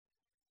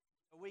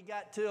we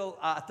got till,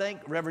 I think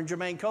Reverend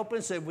Jermaine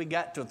Copeland said we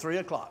got till 3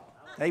 o'clock.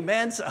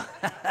 Amen. So,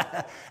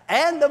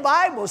 and the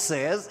Bible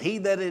says, he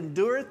that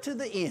endureth to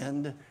the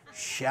end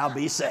shall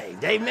be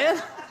saved.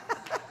 Amen.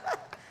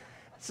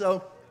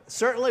 So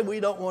certainly we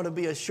don't want to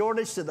be a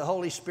shortage to the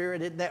Holy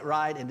Spirit, isn't that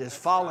right? And just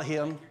follow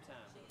him.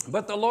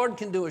 But the Lord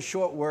can do a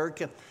short work.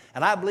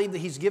 And I believe that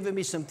he's given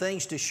me some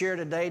things to share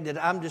today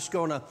that I'm just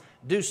going to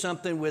do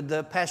something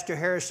with Pastor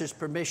Harris's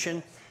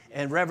permission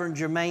and Reverend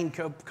Jermaine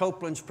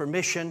Copeland's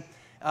permission.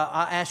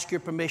 I ask your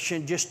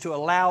permission just to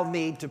allow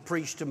me to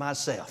preach to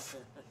myself.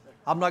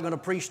 I'm not going to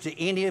preach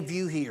to any of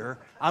you here.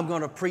 I'm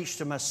going to preach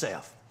to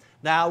myself.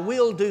 Now, I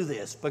will do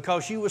this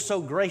because you were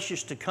so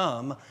gracious to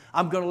come.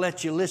 I'm going to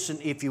let you listen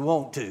if you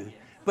want to,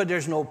 but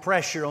there's no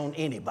pressure on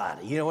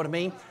anybody. You know what I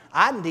mean?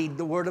 I need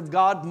the Word of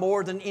God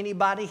more than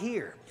anybody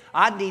here.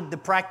 I need to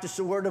practice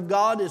the Word of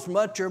God as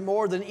much or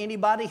more than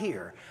anybody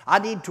here. I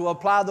need to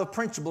apply the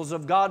principles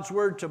of God's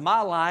Word to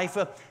my life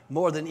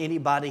more than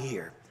anybody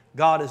here.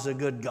 God is a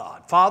good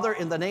God. Father,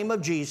 in the name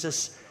of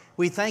Jesus,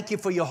 we thank you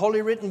for your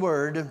holy written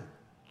Word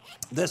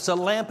that's a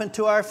lamp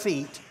unto our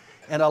feet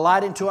and a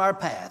light unto our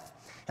path.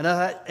 And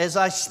as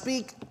I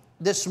speak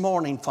this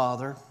morning,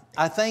 Father,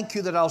 I thank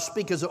you that I'll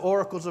speak as the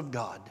oracles of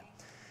God.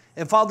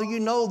 And Father, you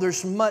know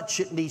there's much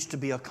that needs to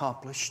be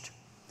accomplished.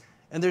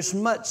 And there's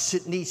much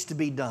that needs to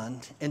be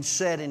done and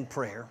said in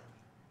prayer.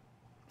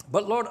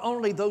 But Lord,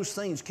 only those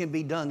things can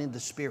be done in the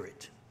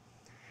Spirit.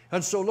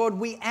 And so, Lord,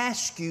 we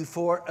ask you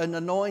for an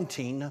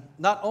anointing,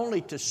 not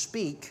only to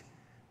speak,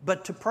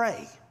 but to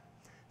pray.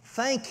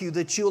 Thank you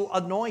that you'll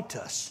anoint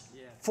us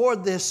for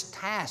this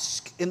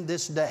task in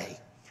this day.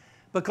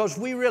 Because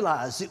we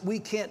realize that we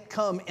can't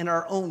come in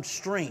our own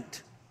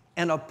strength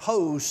and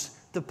oppose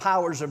the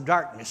powers of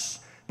darkness.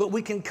 But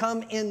we can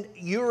come in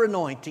your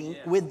anointing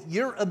with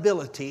your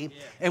ability,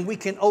 and we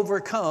can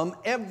overcome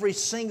every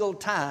single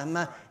time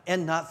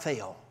and not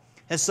fail.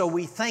 And so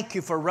we thank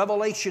you for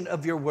revelation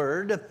of your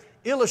word,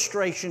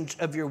 illustrations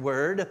of your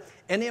word,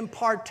 and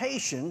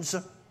impartations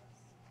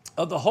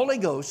of the Holy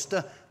Ghost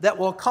that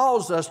will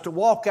cause us to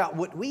walk out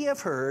what we have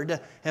heard.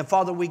 And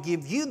Father, we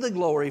give you the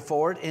glory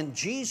for it. In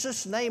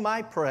Jesus' name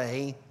I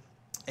pray,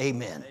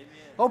 amen. Amen.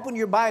 Open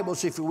your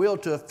Bibles, if you will,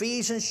 to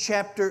Ephesians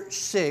chapter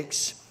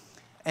 6.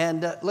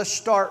 And let's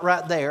start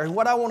right there. And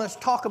what I want to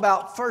talk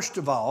about first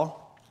of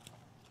all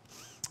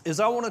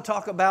is I want to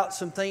talk about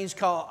some things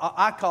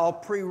I call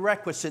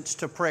prerequisites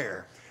to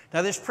prayer.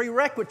 Now, there's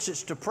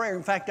prerequisites to prayer.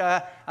 In fact,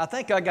 I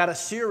think I got a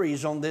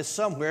series on this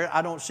somewhere.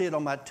 I don't see it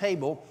on my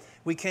table.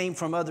 We came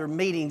from other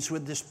meetings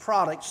with this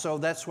product, so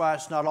that's why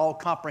it's not all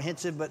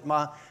comprehensive. But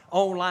my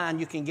online,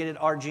 you can get it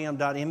at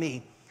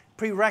rgm.me.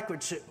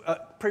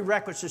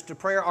 Prerequisites to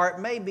prayer, or it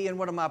may be in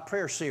one of my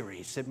prayer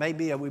series. It may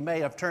be, we may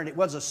have turned, it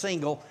was a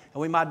single, and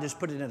we might just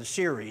put it in a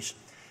series.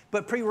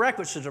 But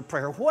prerequisites of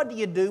prayer, what do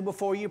you do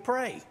before you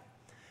pray?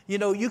 You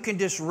know, you can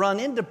just run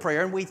into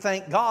prayer, and we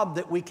thank God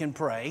that we can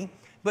pray,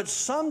 but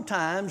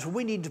sometimes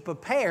we need to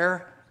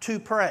prepare to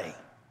pray.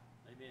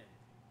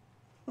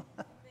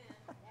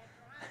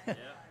 Amen.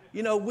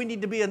 You know, we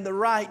need to be in the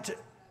right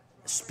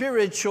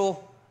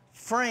spiritual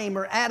frame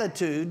or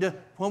attitude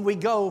when we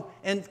go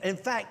and, in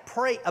fact,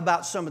 pray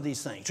about some of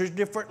these things. There's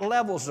different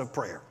levels of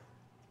prayer.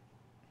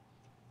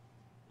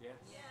 Yes,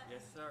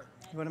 yes, sir.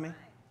 You know what I mean?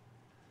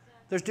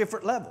 There's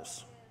different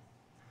levels.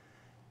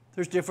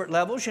 There's different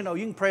levels. You know,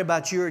 you can pray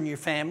about you and your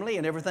family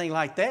and everything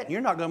like that, and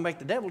you're not going to make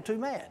the devil too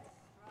mad.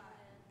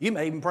 You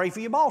may even pray for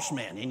your boss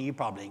man, and you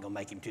probably ain't going to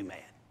make him too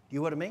mad. You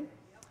know what I mean?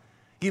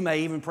 You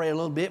may even pray a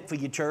little bit for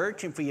your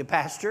church and for your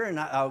pastor, and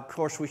of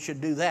course we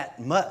should do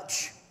that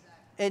much.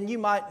 And you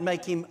might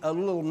make him a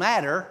little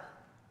madder,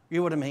 you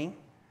know what I mean,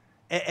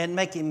 and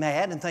make him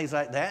mad and things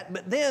like that.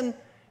 But then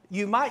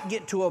you might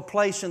get to a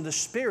place in the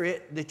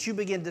Spirit that you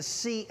begin to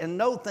see and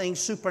know things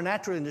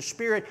supernaturally in the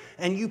Spirit,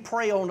 and you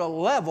pray on a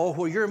level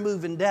where you're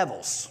moving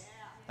devils.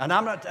 And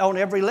I'm not on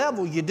every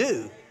level you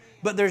do,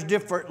 but there's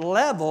different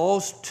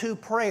levels to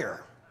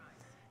prayer.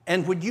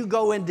 And when you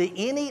go into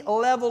any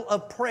level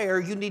of prayer,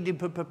 you need to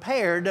be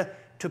prepared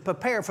to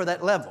prepare for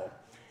that level.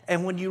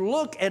 And when you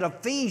look at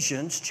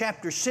Ephesians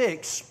chapter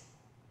 6,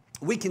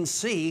 we can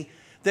see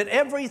that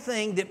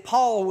everything that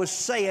Paul was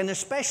saying,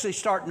 especially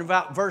starting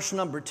about verse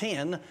number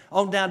 10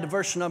 on down to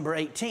verse number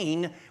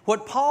 18,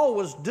 what Paul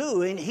was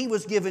doing, he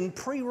was giving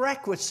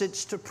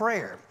prerequisites to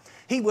prayer.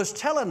 He was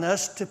telling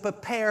us to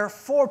prepare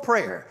for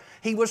prayer.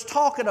 He was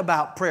talking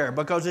about prayer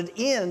because it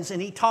ends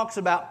and he talks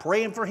about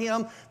praying for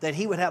him, that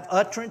he would have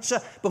utterance.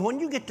 But when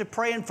you get to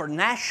praying for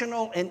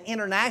national and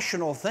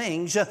international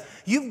things,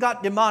 you've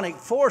got demonic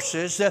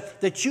forces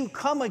that you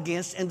come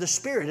against in the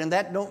Spirit. And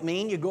that don't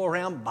mean you go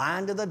around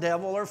binding the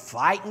devil or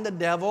fighting the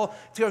devil,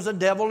 because the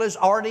devil is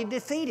already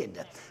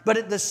defeated. But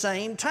at the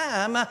same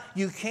time,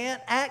 you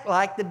can't act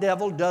like the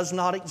devil does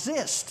not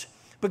exist.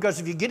 Because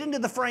if you get into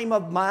the frame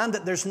of mind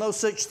that there's no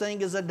such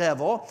thing as a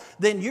devil,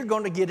 then you're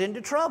going to get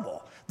into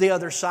trouble. The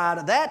other side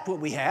of that, what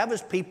we have,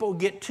 is people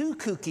get too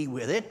kooky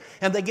with it,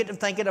 and they get to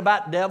thinking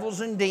about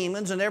devils and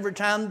demons, and every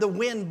time the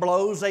wind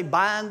blows, they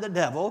bind the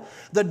devil.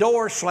 The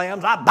door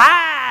slams, I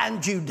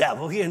bind you,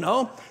 devil, you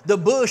know. The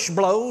bush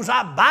blows,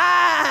 I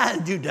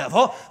bind you,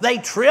 devil. They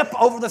trip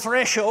over the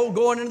threshold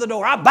going into the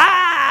door, I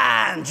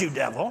bind you,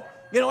 devil.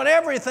 You know, and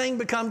everything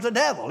becomes a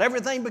devil.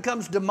 Everything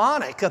becomes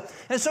demonic.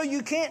 And so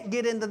you can't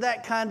get into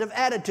that kind of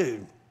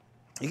attitude.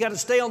 You got to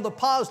stay on the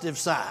positive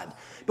side.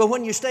 But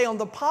when you stay on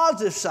the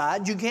positive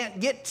side, you can't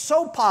get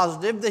so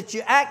positive that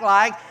you act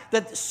like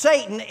that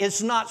Satan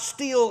is not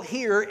still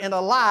here and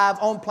alive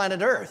on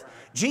planet Earth.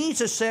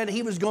 Jesus said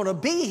he was going to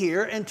be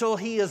here until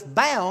he is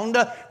bound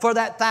for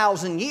that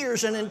 1,000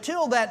 years. And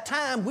until that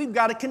time, we've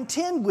got to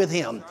contend with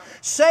him.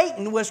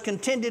 Satan was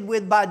contended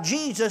with by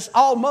Jesus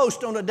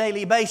almost on a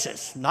daily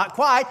basis. Not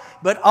quite,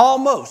 but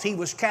almost. He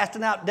was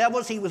casting out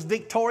devils. He was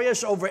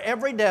victorious over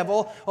every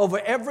devil, over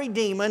every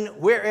demon,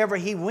 wherever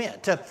he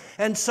went.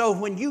 And so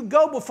when you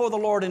go before the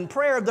Lord in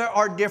prayer, there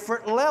are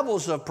different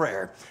levels of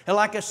prayer. And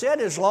like I said,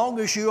 as long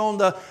as you're on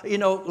the,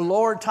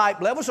 Lord type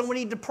level, so we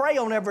need to pray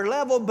on every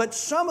level, but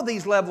some of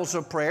these levels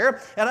of prayer,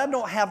 and I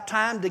don't have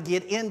time to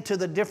get into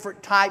the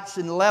different types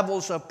and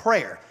levels of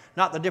prayer.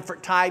 Not the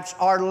different types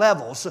or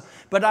levels,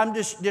 but I'm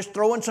just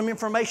throwing some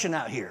information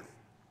out here.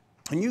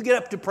 When you get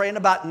up to praying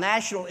about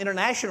national,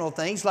 international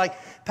things like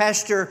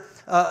Pastor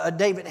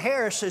David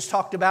Harris has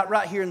talked about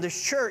right here in this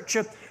church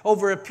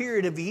over a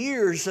period of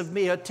years of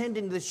me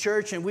attending this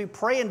church and we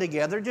praying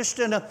together just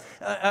in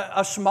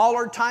a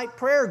smaller type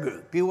prayer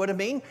group. You know what I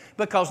mean?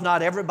 Because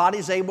not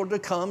everybody's able to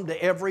come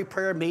to every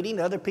prayer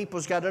meeting. Other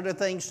people's got other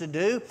things to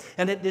do.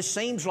 And it just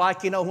seems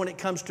like, when it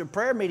comes to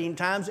prayer meeting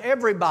times,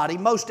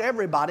 most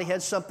everybody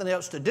has something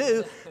else to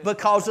do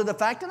because of the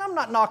fact that I'm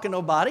not knocking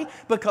nobody,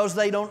 because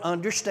they don't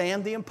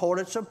understand the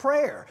importance of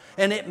prayer.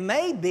 And it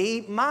may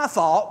be my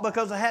fault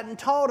because I hadn't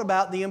taught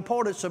about the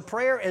importance of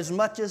prayer as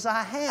much as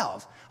I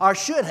have, or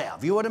should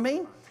have. You know what I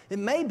mean? It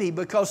may be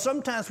because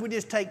sometimes we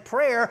just take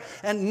prayer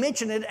and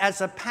mention it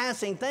as a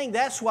passing thing.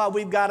 That's why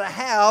we've got to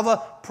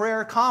have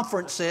prayer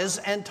conferences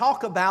and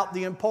talk about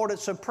the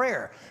importance of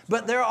prayer.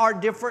 But there are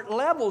different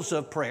levels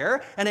of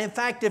prayer. And in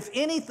fact, if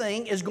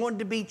anything is going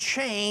to be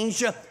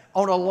changed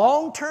on a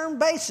long-term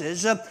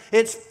basis,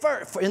 it's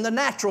first, in the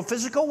natural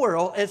physical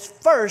world, it's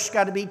first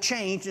got to be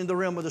changed in the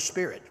realm of the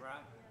Spirit.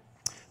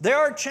 There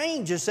are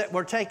changes that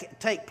will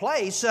take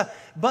place,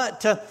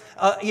 but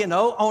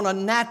on a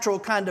natural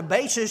kind of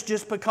basis,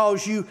 just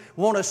because you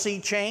want to see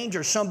change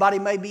or somebody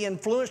may be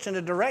influenced in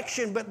a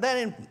direction, but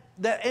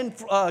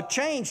that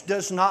change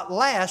does not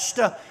last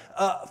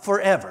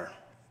forever.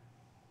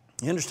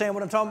 You understand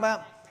what I'm talking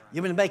about?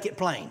 You mean make it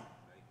plain.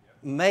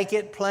 Make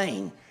it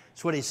plain.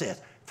 That's what he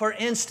says. For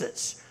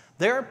instance,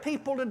 there are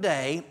people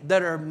today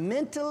that are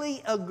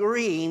mentally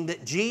agreeing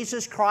that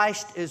Jesus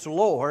Christ is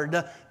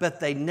Lord, but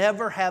they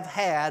never have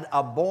had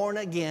a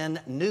born-again,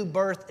 new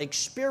birth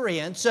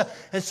experience.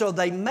 And so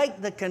they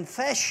make the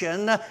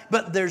confession,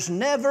 but there's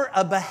never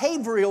a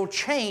behavioral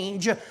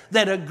change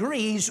that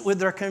agrees with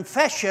their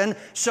confession,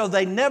 so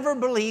they never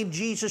believe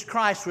Jesus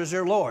Christ was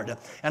their Lord.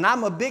 And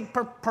I'm a big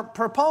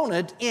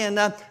proponent in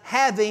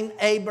having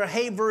a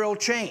behavioral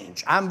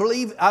change. I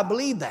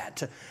believe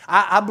that.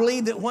 I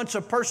believe that once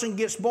a person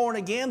gets born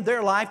again,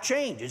 their life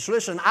changes.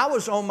 Listen, I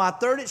was on my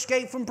third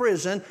escape from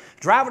prison,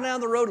 driving down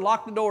the road,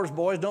 lock the doors,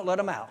 boys, don't let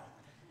them out.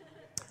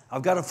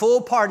 I've got a full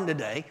pardon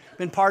today,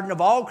 been pardoned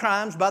of all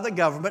crimes by the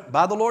government,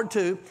 by the Lord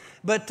too,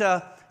 but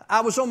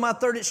I was on my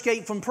third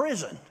escape from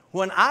prison.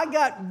 When I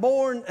got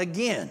born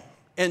again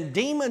and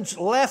demons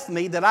left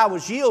me that I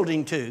was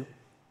yielding to,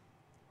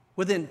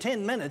 within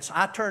 10 minutes,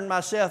 I turned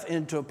myself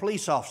into a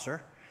police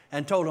officer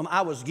and told them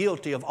I was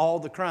guilty of all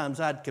the crimes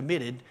I'd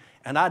committed,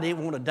 and I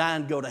didn't want to die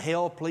and go to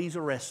hell. Please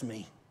arrest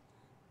me.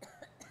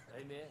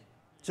 Amen.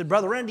 I said,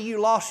 Brother Randy,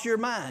 you lost your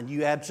mind.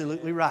 You're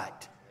absolutely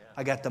right.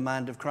 I got the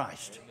mind of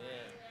Christ. Amen.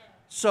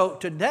 So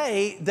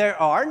today there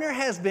are, and there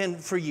has been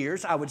for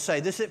years, I would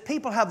say this, that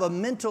people have a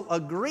mental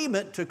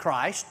agreement to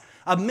Christ,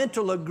 a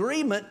mental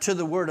agreement to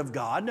the Word of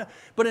God,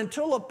 but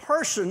until a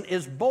person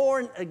is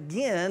born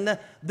again,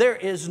 there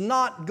is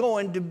not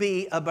going to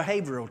be a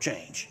behavioral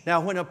change.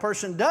 Now, when a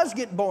person does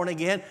get born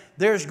again,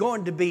 there's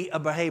going to be a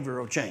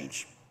behavioral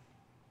change.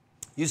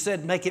 You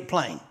said make it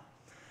plain.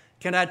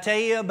 Can I tell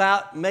you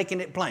about making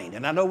it plain?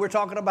 And I know we're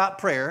talking about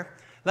prayer.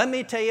 Let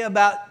me tell you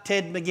about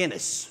Ted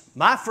McGinnis,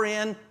 my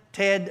friend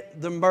Ted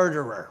the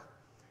murderer.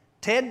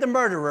 Ted the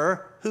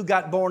murderer who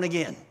got born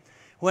again.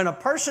 When a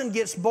person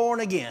gets born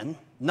again,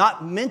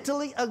 not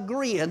mentally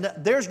agreeing,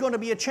 there's going to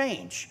be a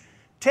change.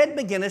 Ted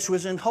McGinnis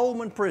was in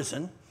Holman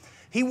Prison.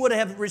 He would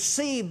have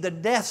received the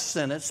death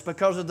sentence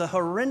because of the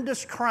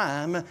horrendous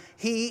crime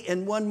he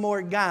and one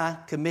more guy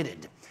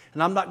committed.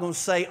 And I'm not going to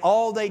say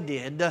all they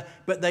did,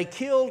 but they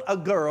killed a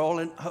girl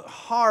and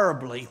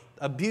horribly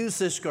abused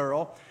this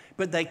girl.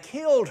 But they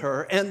killed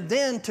her, and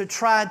then to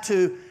try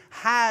to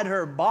hide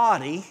her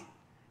body,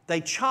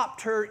 they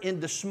chopped her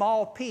into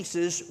small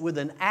pieces with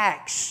an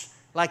axe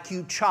like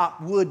you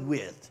chop wood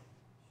with.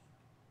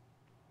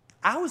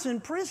 I was in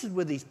prison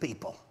with these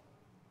people.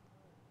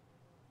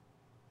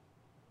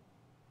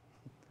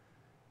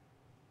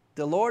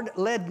 The Lord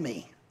led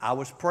me. I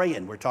was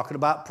praying. We're talking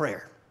about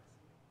prayer.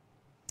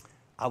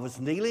 I was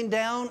kneeling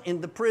down in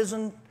the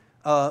prison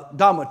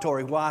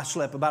dormitory where I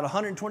slept, about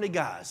 120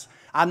 guys.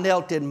 I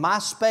knelt in my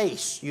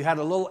space. You had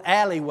a little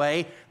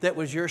alleyway that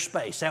was your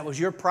space. That was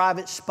your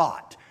private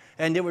spot.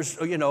 And there was,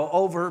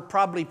 over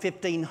probably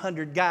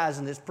 1,500 guys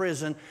in this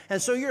prison.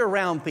 And so you're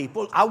around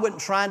people. I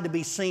wasn't trying to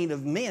be seen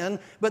of men,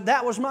 but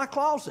that was my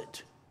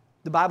closet.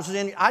 The Bible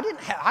says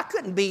I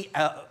couldn't be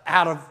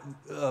out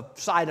of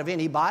sight of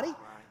anybody.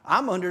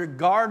 I'm under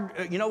guard,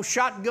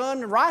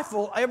 shotgun,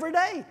 rifle every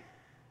day.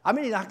 I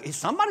mean,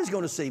 somebody's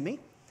going to see me.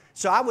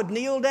 So I would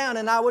kneel down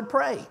and I would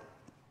pray.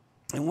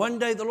 And one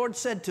day the Lord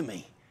said to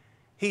me,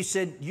 He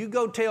said, you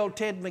go tell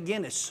Ted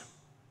McGinnis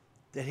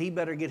that he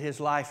better get his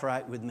life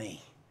right with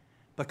me,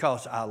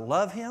 because I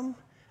love him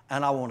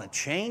and I want to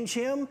change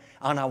him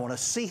and I want to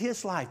see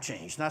his life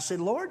changed. And I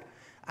said, Lord,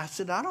 I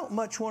don't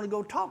much want to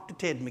go talk to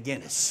Ted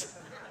McGinnis.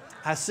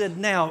 I said,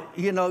 now,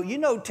 you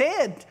know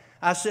Ted.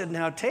 I said,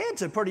 now,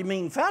 Ted's a pretty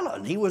mean fella,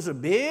 and he was a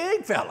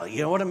big fella,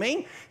 you know what I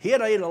mean? He had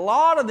ate a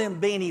lot of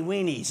them beanie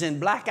weenies and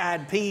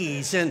black-eyed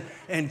peas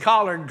and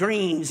collard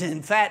greens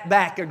and fat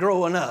back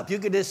growing up. You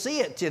could just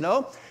see it,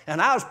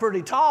 And I was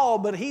pretty tall,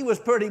 but he was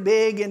pretty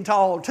big and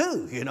tall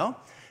too,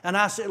 And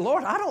I said,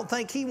 Lord, I don't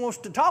think he wants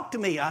to talk to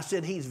me. I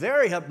said, he's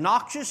very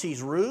obnoxious,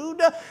 he's rude,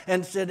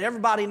 and said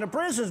everybody in the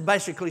prison is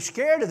basically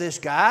scared of this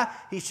guy.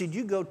 He said,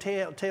 you go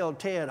tell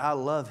Ted I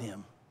love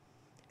him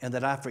and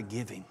that I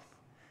forgive him.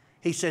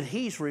 He said,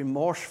 he's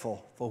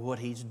remorseful for what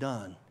he's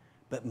done,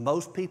 but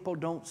most people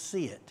don't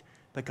see it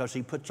because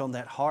he puts on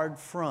that hard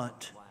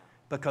front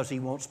because he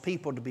wants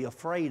people to be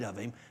afraid of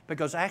him,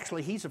 because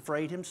actually he's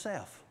afraid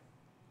himself.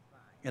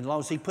 And as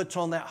long as he puts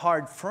on that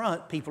hard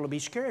front, people will be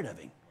scared of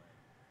him.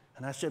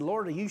 And I said,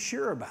 Lord, are you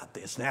sure about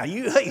this? Now,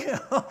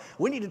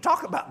 we need to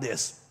talk about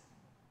this.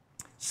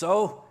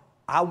 So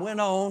I went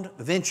on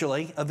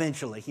eventually,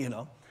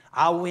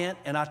 I went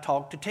and I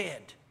talked to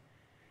Ted.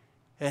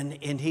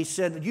 And he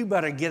said, you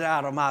better get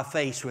out of my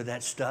face with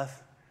that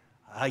stuff.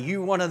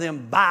 You're one of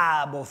them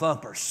Bible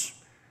thumpers.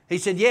 He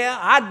said, yeah,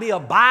 I'd be a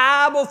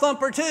Bible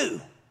thumper too.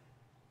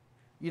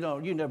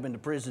 You've never been to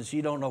prison, so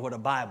you don't know what a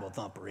Bible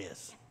thumper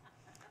is.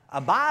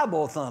 A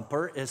Bible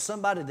thumper is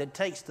somebody that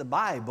takes the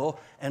Bible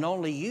and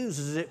only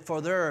uses it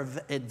for their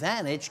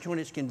advantage when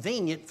it's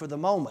convenient for the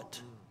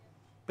moment.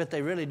 But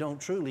they really don't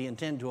truly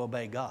intend to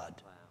obey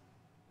God.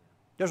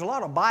 There's a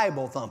lot of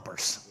Bible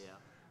thumpers.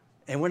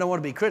 And we don't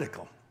want to be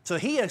critical. So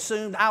he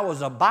assumed I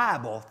was a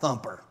Bible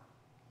thumper.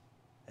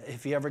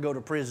 If you ever go to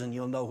prison,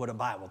 you'll know what a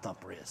Bible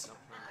thumper is.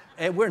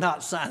 And we're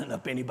not signing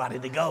up anybody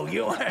to go.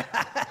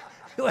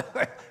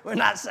 We're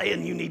not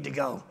saying you need to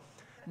go.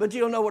 But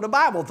you'll know what a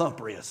Bible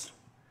thumper is.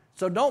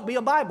 So don't be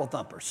a Bible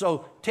thumper.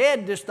 So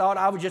Ted just thought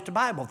I was just a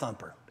Bible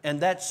thumper.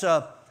 And that's,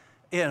 I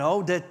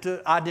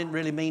didn't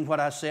really mean what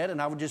I said,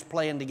 and I was just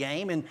playing the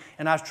game. And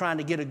I was trying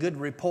to get a good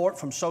report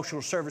from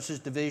social services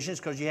divisions,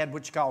 because you had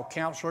what you call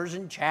counselors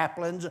and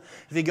chaplains. If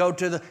you go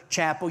to the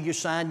chapel, you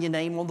sign your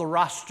name on the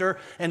roster,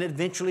 and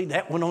eventually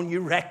that went on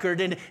your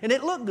record, and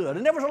it looked good.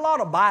 And there was a lot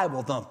of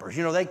Bible thumpers.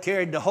 They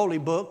carried the holy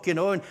book,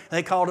 and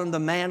they called him the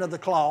man of the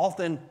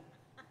cloth. And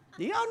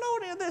do y'all know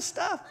any of this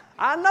stuff?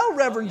 I know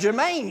Reverend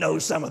Jermaine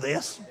knows some of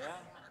this.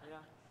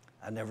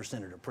 I never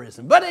sent her to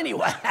prison. But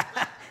anyway,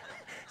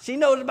 she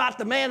knows about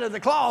the man of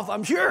the cloth,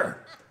 I'm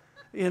sure,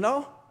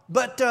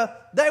 But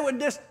they would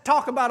just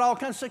talk about all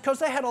kinds of stuff, because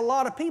they had a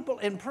lot of people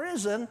in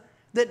prison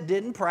that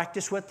didn't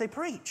practice what they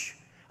preach.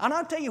 And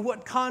I'll tell you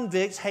what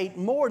convicts hate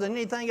more than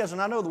anything else,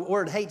 and I know the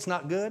word hate's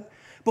not good,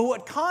 but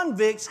what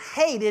convicts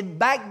hated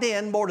back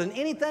then more than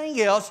anything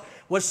else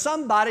was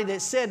somebody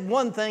that said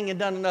one thing and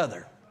done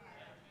another.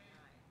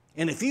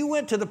 And if you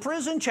went to the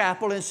prison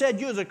chapel and said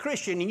you was a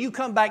Christian and you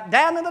come back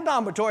down in the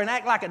dormitory and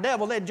act like a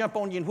devil, they'd jump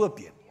on you and whoop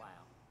you.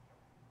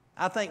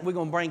 I think we're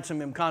going to bring some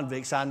of them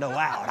convicts I know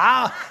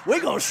out. We're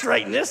going to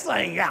straighten this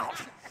thing out.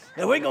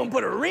 And we're going to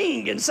put a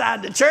ring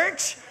inside the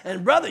church.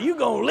 And brother, you're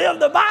going to live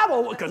the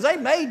Bible, because they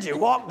made you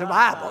walk the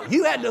Bible.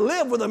 You had to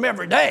live with them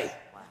every day.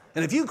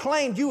 And if you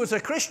claimed you was a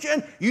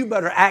Christian, you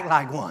better act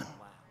like one.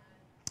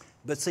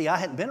 But see, I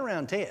hadn't been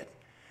around Ted.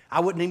 I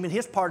wasn't even in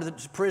his part of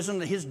the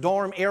prison, his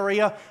dorm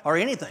area, or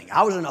anything.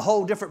 I was in a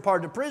whole different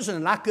part of the prison,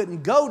 and I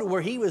couldn't go to where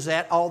he was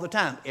at all the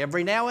time.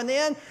 Every now and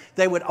then,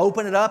 they would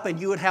open it up,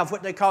 and you would have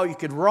what they call, you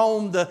could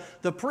roam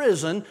the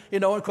prison.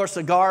 Of course,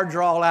 the guards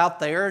are all out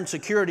there, and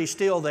security's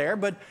still there.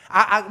 But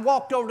I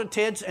walked over to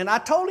Ted's, and I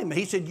told him,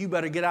 he said, you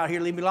better get out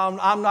here, leave me alone.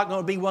 I'm not going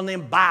to be one of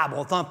them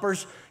Bible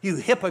thumpers, you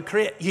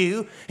hypocrite,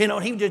 you. He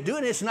was just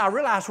doing this, and I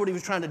realized what he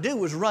was trying to do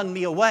was run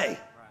me away.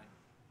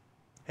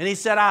 And he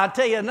said, I'll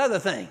tell you another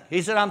thing.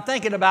 He said, I'm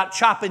thinking about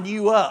chopping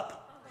you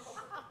up.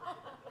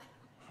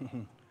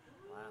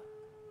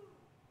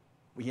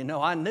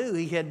 Well, I knew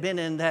he had been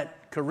in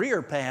that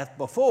career path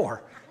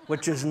before,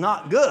 which is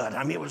not good.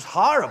 I mean, it was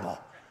horrible.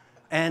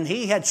 And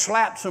he had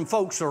slapped some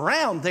folks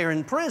around there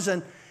in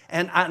prison.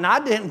 And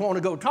I didn't want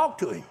to go talk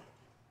to him.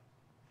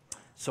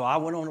 So I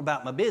went on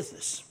about my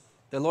business.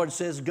 The Lord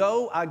says,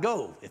 go, I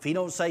go. If he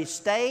don't say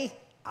stay,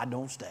 I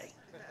don't stay.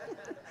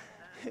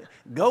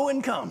 Go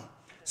and come.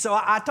 So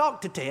I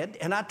talked to Ted,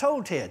 and I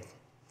told Ted,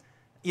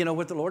 you know,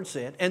 what the Lord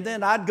said. And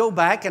then I'd go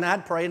back and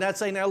I'd pray and I'd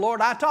say, now, Lord,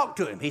 I talked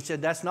to him. He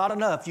said, that's not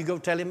enough. You go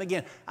tell him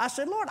again. I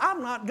said, Lord,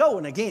 I'm not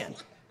going again.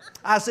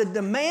 I said,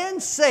 the man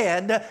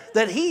said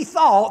that he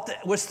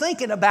was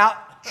thinking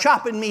about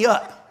chopping me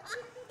up.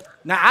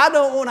 Now, I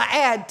don't want to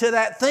add to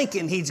that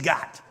thinking he's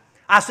got.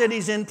 I said,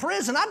 he's in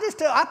prison.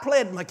 I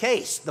pled my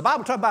case. The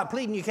Bible talks about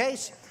pleading your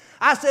case.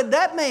 I said,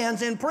 that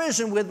man's in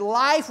prison with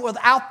life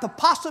without the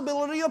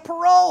possibility of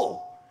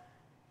parole.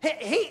 He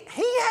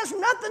has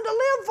nothing to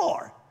live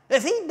for.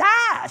 If he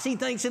dies, he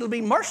thinks it'll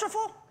be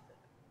merciful.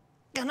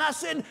 And I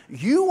said,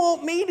 you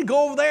want me to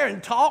go over there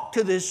and talk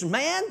to this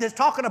man that's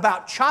talking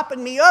about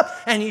chopping me up,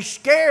 and he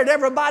scared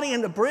everybody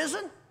in the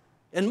prison?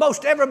 And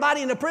most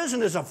everybody in the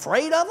prison is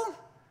afraid of him?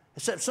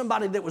 Except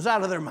somebody that was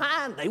out of their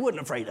mind. They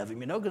wasn't afraid of him,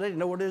 you know, because they didn't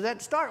know what it was at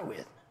to start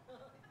with.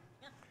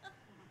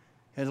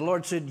 And the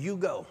Lord said, you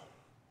go.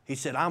 He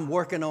said, I'm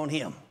working on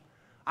him.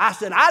 I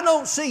said, I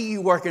don't see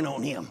you working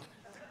on him.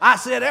 I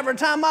said, every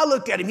time I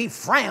look at him, he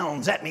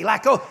frowns at me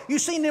like, oh, you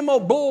seen them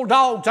old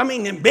bulldogs? I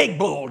mean, them big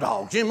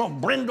bulldogs, them old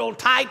brindle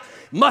type,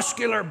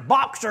 muscular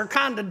boxer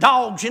kind of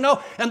dogs, you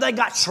know, and they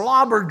got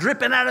slobber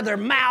dripping out of their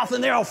mouth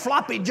and their old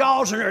floppy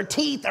jaws and their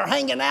teeth are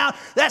hanging out.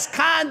 That's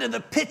kind of the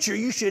picture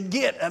you should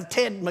get of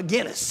Ted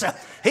McGinnis.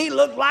 He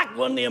looked like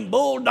one of them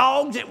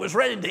bulldogs that was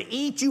ready to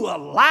eat you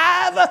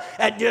alive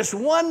at just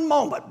one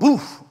moment.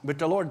 Woof. But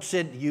the Lord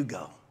said, you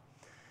go.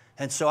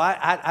 And so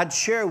I'd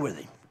share with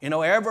him. You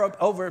know,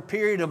 over a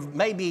period of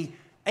maybe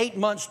 8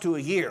 months to a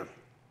year.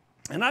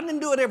 And I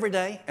didn't do it every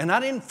day, and I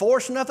didn't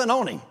force nothing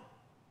on him.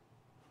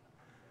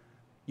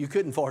 You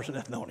couldn't force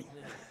nothing on him.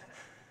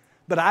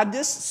 But I'd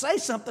just say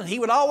something. He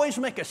would always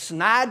make a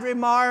snide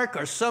remark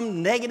or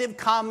some negative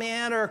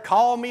comment or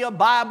call me a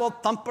Bible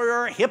thumper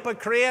or a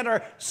hypocrite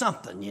or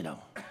something, you know.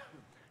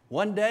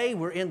 One day,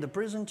 we're in the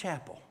prison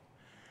chapel.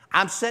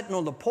 I'm sitting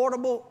on the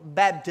portable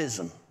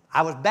baptism.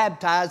 I was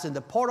baptized in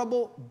the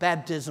portable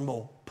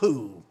baptismal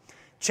pool.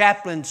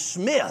 Chaplain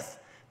Smith,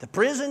 the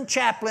prison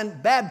chaplain,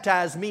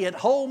 baptized me at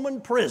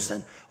Holman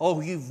Prison. Oh,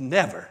 you've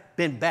never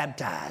been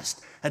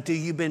baptized until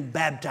you've been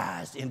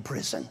baptized in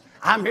prison.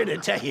 I'm here to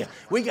tell you,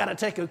 we got to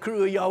take a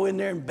crew of y'all in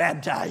there and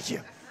baptize you.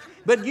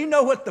 But you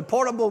know what the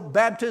portable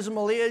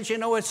baptismal is? You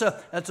know, it's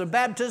a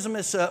baptism,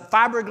 it's a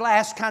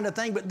fiberglass kind of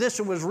thing, but this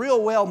one was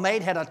real well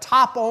made, had a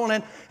top on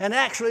it, and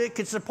actually it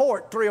could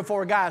support 3 or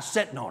 4 guys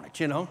sitting on it,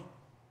 you know.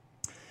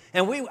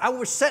 And I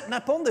was setting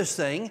up on this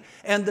thing,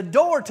 and the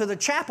door to the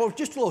chapel was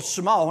just a little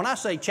small. When I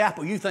say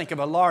chapel, you think of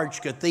a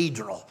large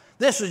cathedral.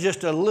 This was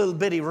just a little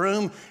bitty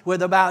room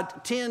with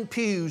about 10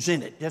 pews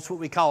in it. That's what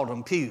we called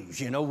them, pews,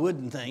 you know,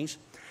 wooden things.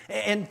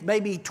 And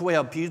maybe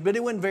 12 pews, but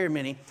it wasn't very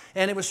many.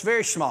 And it was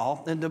very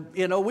small. And,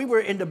 you know, we were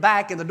in the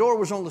back, and the door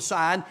was on the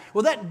side.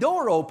 Well, that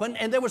door opened,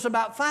 and there was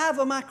about 5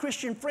 of my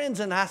Christian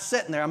friends and I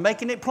sitting there. I'm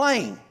making it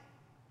plain.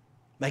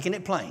 Making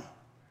it plain.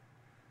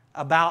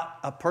 About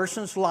a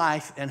person's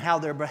life and how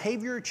their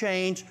behavior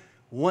changed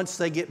once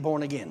they get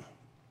born again.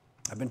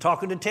 I've been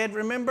talking to Ted,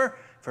 remember,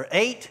 for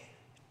 8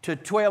 to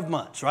 12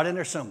 months, right in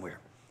there somewhere.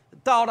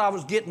 Thought I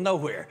was getting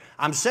nowhere.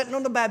 I'm sitting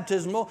on the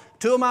baptismal.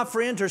 2 of my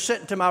friends are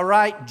sitting to my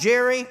right,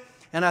 Jerry,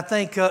 and I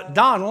think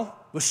Donald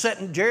was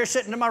sitting, Jerry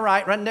sitting to my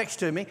right next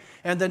to me,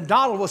 and then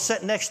Donald was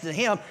sitting next to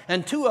him,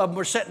 and 2 of them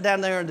were sitting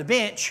down there on the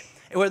bench.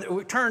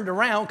 We turned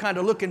around, kind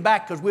of looking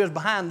back because we was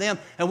behind them,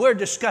 and we're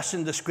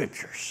discussing the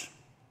scriptures.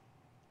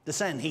 The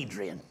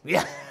Sanhedrin.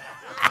 Yeah.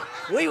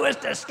 We was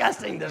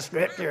discussing the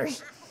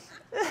scriptures.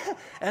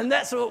 And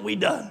that's what we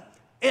done.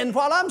 And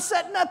while I'm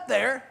sitting up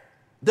there,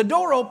 the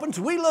door opens,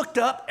 we looked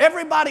up,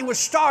 everybody was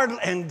startled,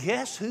 and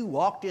guess who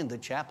walked in the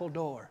chapel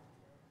door?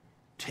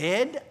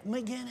 Ted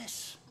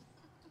McGinnis.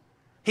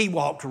 He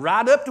walked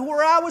right up to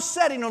where I was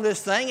sitting on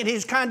this thing, and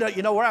he's kind of,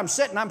 you know, where I'm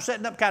sitting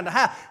up kind of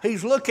high.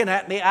 He's looking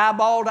at me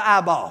eyeball to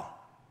eyeball.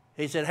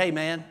 He said, hey,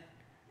 man.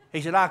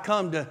 He said, I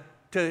come to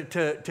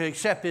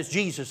accept this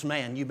Jesus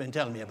man you've been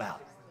telling me about.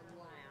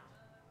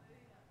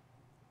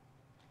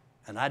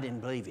 And I didn't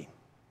believe him.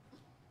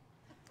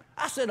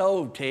 I said,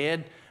 oh,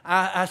 Ted.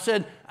 I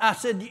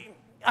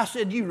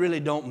said, you really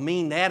don't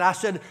mean that. I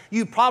said,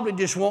 you probably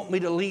just want me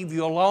to leave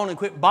you alone and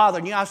quit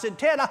bothering you. I said,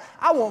 Ted,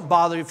 I won't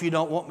bother if you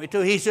don't want me to.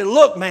 He said,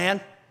 look,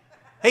 man.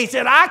 He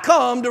said, I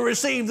come to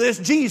receive this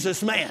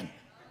Jesus man.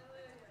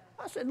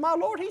 I said, my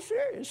Lord, he's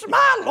serious.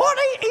 My Lord,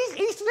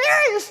 he's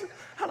serious.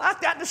 And I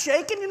got to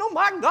shaking, you know,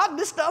 my God,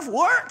 this stuff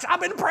works. I've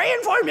been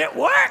praying for him. It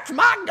works.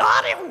 My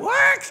God, it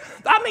works.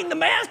 I mean, the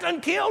man's done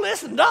killed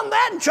this and done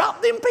that and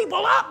chopped them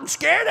people up and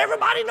scared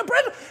everybody in the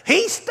prison.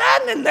 He's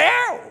standing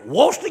there,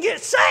 wants to get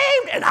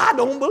saved, and I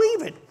don't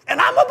believe it. And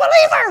I'm a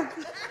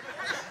believer.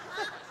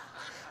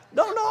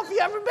 Don't know if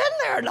you've ever been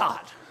there or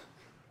not.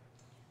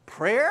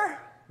 Prayer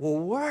will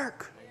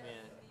work.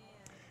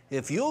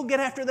 If you'll get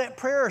after that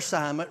prayer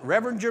assignment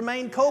Reverend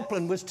Jermaine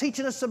Copeland was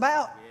teaching us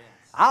about,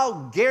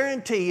 I'll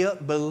guarantee you,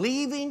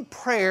 believing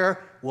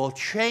prayer will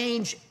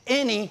change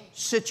any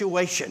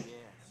situation,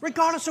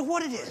 regardless of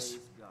what it is.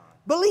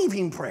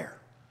 Believing prayer.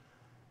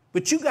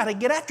 But you got to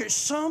get after it.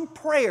 Some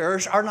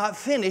prayers are not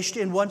finished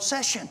in one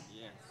session,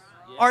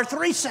 or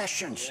 3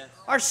 sessions,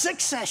 or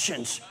 6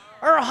 sessions,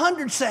 or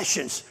 100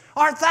 sessions,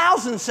 or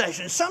 1,000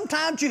 sessions.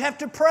 Sometimes you have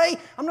to pray.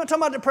 I'm not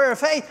talking about the prayer of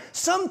faith.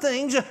 Some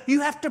things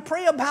you have to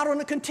pray about on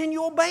a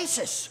continual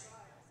basis.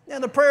 Now,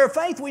 the prayer of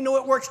faith, we know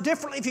it works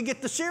differently. If you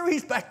get the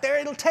series back there,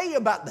 it'll tell you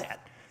about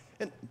that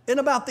and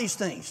about these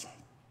things.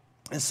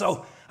 And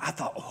so I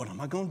thought, what am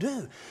I going to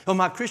do? Well,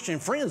 my Christian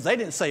friends, they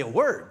didn't say a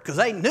word because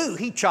they knew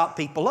he chopped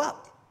people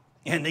up.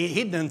 And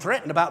he'd been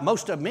threatened about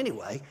most of them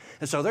anyway.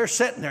 And so they're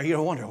sitting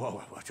there, wonder,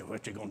 well,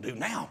 what you going to do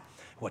now?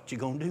 What you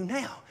going to do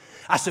now?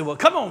 I said, well,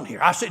 come on here.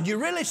 I said, you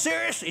really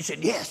serious? He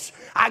said, yes.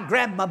 I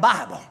grabbed my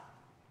Bible.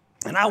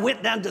 And I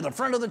went down to the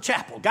front of the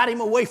chapel, got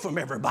him away from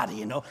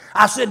everybody,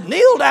 I said,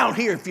 kneel down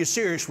here if you're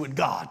serious with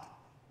God.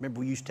 Remember,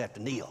 we used to have to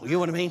kneel. You know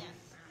what I mean?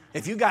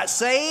 If you got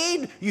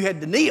saved, you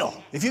had to kneel.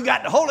 If you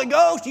got the Holy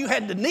Ghost, you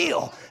had to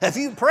kneel. If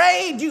you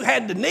prayed, you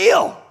had to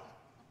kneel.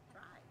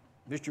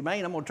 Mr.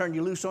 Maine, I'm going to turn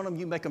you loose on them.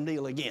 You make them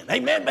kneel again.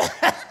 Amen?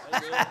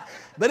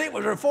 But it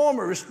was a form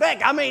of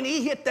respect. I mean,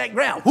 he hit that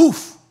ground.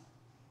 Woof.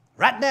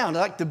 Right down.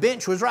 Like the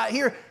bench was right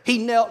here. He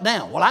knelt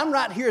down. Well, I'm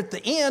right here at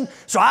the end,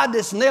 so I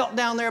just knelt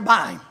down there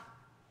by him.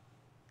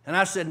 And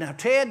I said, now,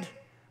 Ted,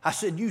 I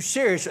said, you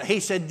serious?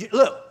 He said,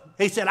 look,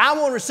 he said, I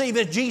want to receive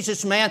this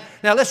Jesus, man.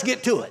 Now, let's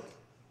get to it.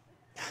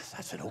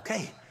 I said,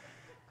 okay.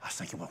 I was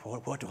thinking,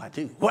 well, what do I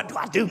do? What do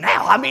I do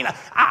now? I mean,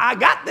 I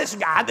got this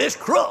guy, this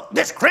crook,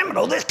 this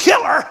criminal, this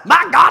killer.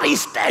 My God,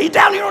 he's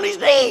down here on his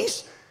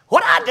knees.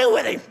 What do I do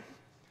with him?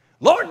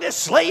 Lord, just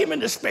slay him in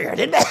the spirit.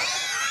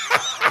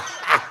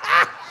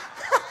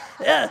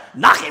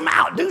 Knock him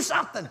out. Do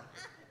something.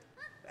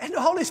 And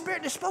the Holy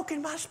Spirit just spoke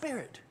in my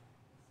spirit.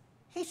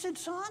 He said,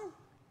 son,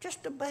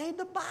 just obey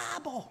the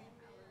Bible.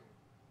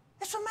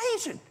 It's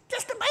amazing.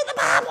 Just obey the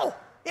Bible.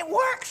 It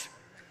works.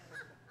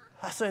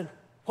 I said,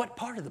 what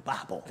part of the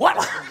Bible? What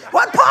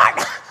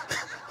part?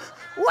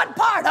 What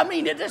part? I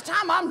mean, at this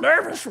time I'm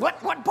nervous. What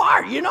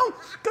part,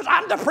 Because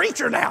I'm the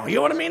preacher now. You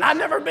know what I mean? I've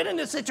never been in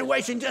a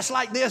situation just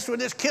like this with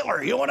this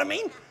killer. You know what I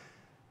mean?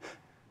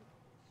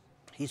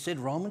 He said,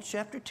 Romans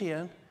chapter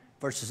 10,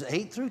 verses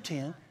 8 through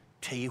 10,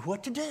 tell you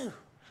what to do.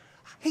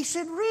 He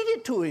said, read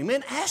it to him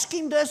and ask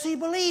him, does he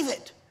believe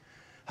it?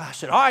 I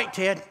said, all right,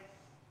 Ted,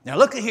 now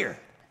look at here.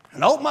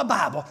 And I opened my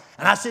Bible,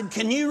 and I said,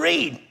 can you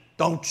read?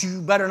 Don't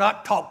you better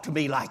not talk to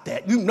me like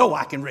that. You know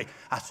I can read.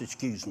 I said,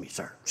 excuse me,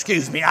 sir.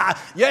 Excuse me.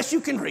 Yes,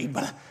 you can read,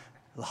 but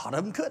a lot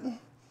of them couldn't.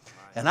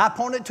 And I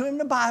pointed to him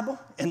the Bible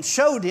and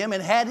showed him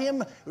and had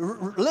him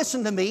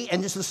listen to me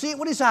and just to see it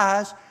with his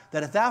eyes,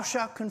 that if thou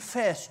shalt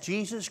confess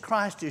Jesus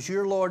Christ as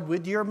your Lord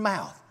with your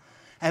mouth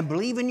and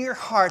believe in your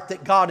heart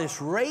that God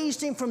has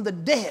raised him from the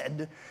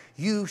dead,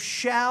 you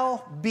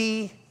shall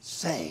be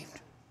saved.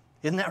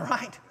 Isn't that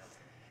right?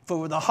 For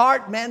with the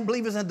heart man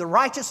believeth unto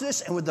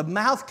righteousness, and with the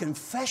mouth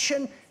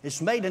confession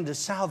is made unto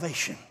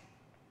salvation.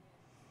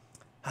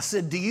 I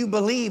said, do you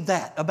believe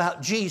that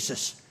about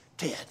Jesus,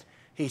 Ted?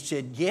 He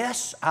said,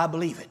 yes, I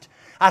believe it.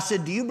 I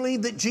said, do you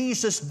believe that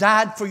Jesus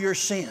died for your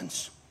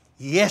sins?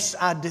 Yes,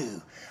 I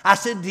do. I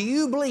said, do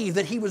you believe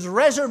that he was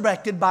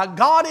resurrected by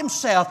God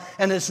himself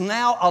and is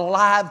now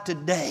alive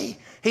today?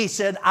 He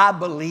said, I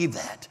believe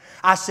that.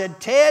 I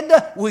said,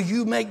 Ted, will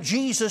you make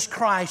Jesus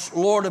Christ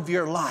Lord of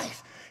your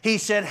life? He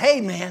said,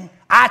 hey, man,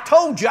 I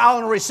told you I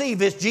want to receive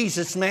this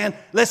Jesus, man.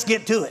 Let's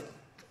get to it.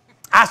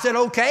 I said,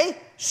 okay,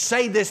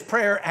 say this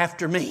prayer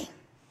after me.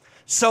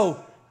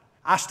 So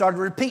I started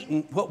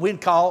repeating what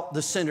we'd call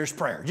the sinner's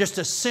prayer, just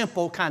a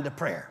simple kind of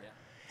prayer.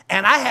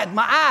 And I had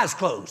my eyes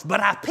closed, but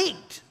I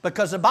peeked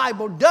because the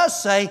Bible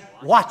does say,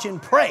 watch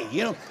and pray,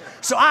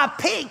 So I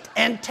peeked,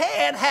 and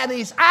Ted had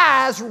his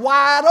eyes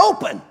wide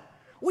open.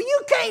 Well,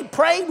 you can't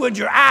pray with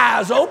your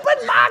eyes open,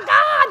 my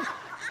God.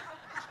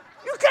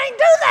 You can't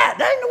do that.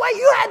 That ain't the way.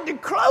 You had to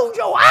close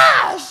your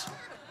eyes.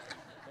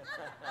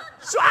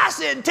 So I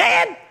said,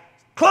 Ted,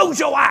 close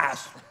your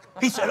eyes.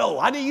 He said,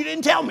 oh, you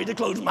didn't tell me to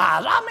close my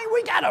eyes. I mean,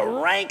 we got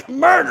a rank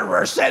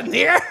murderer sitting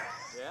here.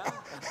 Yeah.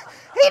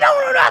 He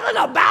don't know nothing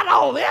about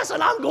all this,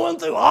 and I'm going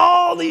through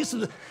all these.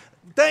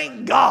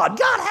 Thank God.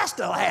 God has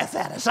to laugh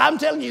at us. I'm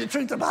telling you the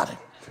truth about it.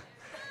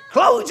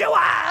 Close your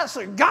eyes,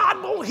 or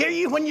God won't hear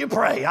you when you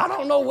pray. I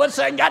don't know what's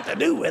that got to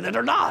do with it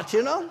or not,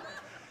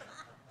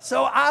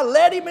 So I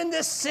led him in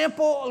this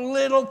simple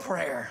little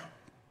prayer.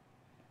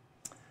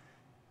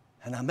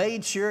 And I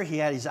made sure he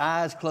had his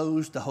eyes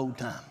closed the whole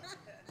time.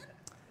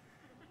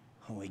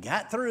 When we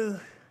got through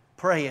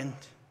praying,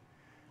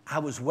 I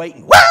was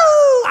waiting. Woo!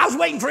 I was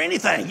waiting for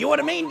anything. You know what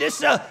I mean?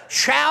 Just a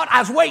shout.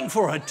 I was waiting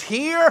for a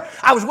tear.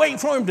 I was waiting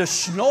for him to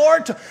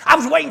snort. I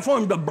was waiting for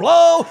him to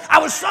blow. I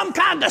was some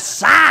kind of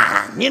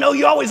sign. You know,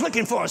 you're always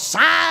looking for a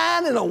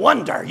sign and a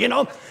wonder, you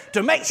know,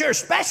 to make sure,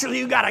 especially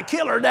you got a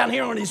killer down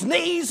here on his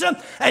knees,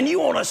 and you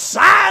want a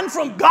sign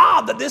from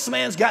God that this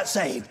man's got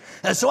saved.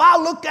 And so I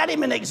looked at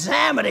him and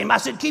examined him. I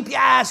said, keep your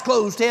eyes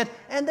closed, Ted.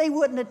 And they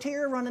wasn't a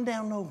tear running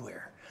down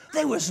nowhere.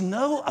 There was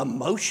no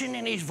emotion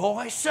in his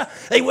voice.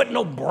 There wasn't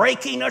no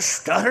breaking or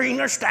stuttering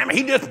or stammering.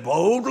 He just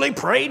boldly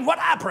prayed what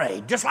I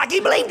prayed, just like he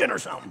believed it or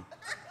something.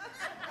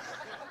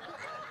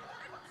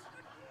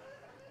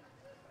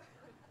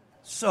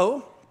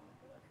 So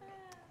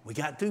we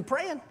got through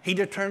praying. He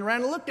just turned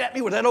around and looked at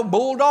me with that old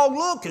bulldog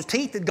look. His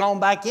teeth had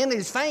gone back in and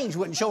his fangs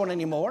wasn't showing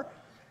anymore.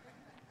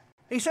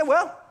 He said,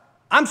 well,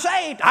 I'm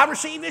saved. I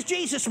received this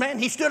Jesus, man.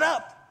 He stood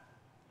up.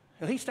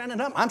 Well, he's standing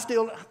up. I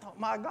thought,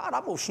 my God,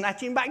 I'm going to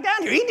snatch him back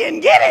down here. He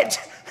didn't get it.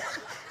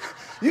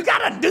 You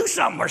got to do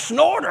something, or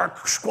snort, or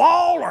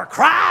squall, or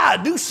cry,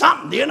 or do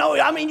something. You know,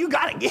 I mean, you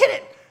got to get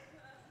it.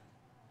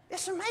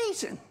 It's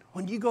amazing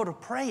when you go to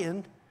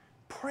praying.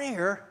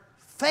 Prayer,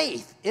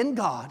 faith in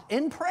God,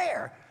 in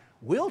prayer,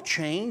 will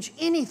change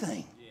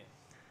anything. Yeah.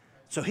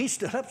 So he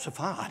stood up. So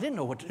fine, I didn't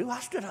know what to do. I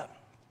stood up.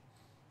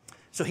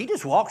 So he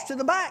just walks to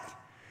the back.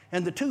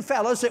 And the two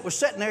fellows that were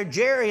sitting there,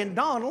 Jerry and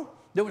Donald,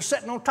 that was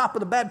sitting on top of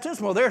the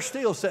baptismal, they're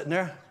still sitting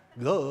there.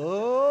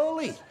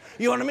 Golly.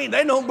 You know what I mean?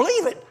 They don't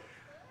believe it.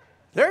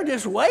 They're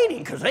just waiting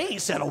because they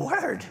ain't said a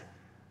word.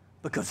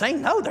 Because they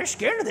know they're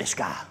scared of this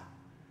guy.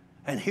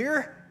 And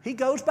here he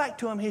goes back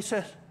to him. He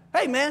says,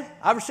 hey, man,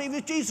 I received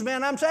this Jesus,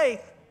 man. I'm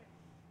saved.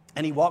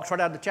 And he walks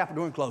right out of the chapel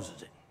door and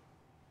closes it.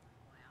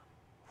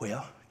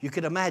 Well, you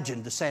could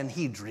imagine the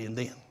Sanhedrin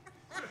then.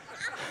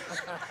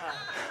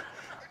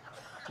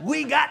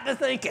 We got to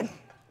thinking.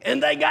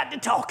 And they got to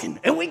talking,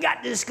 and we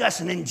got to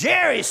discussing. And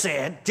Jerry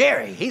said,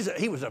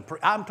 he was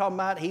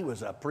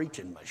a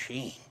preaching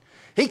machine.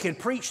 He could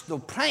preach the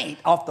paint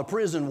off the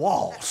prison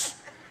walls.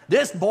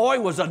 This boy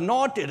was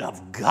anointed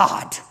of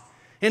God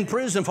in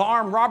prison for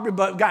armed robbery,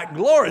 but got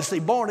gloriously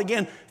born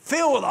again,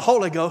 filled with the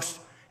Holy Ghost.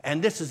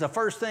 And this is the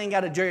first thing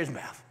out of Jerry's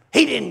mouth.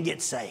 He didn't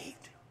get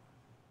saved.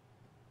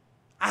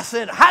 I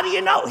said, how do you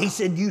know? He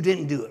said, you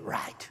didn't do it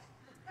right.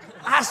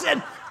 I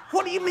said,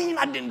 what do you mean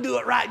I didn't do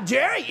it right,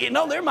 Jerry? You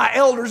know, they're my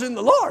elders in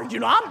the Lord. You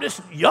know, I'm just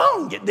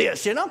young at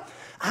this, you know.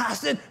 I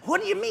said, what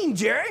do you mean,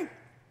 Jerry?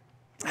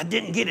 I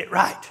didn't get it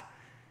right.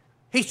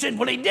 He said,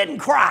 well, he didn't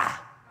cry.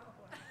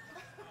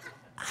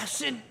 I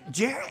said,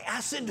 Jerry,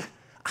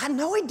 I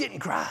know he didn't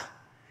cry.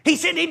 He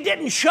said he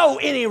didn't show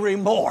any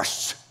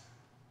remorse.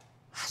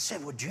 I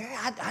said, well, Jerry,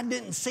 I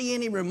didn't see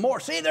any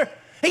remorse either.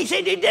 He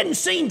said he didn't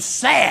seem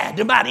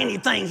sad about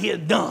anything he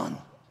had done.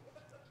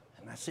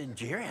 I said,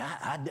 Jerry,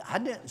 I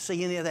didn't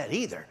see any of that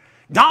either.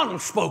 Donald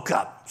spoke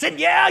up, said,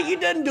 yeah, you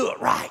didn't do it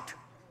right.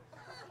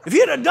 If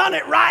you'd have done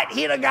it right,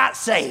 he'd have got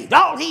saved.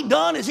 All he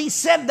done is he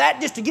said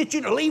that just to get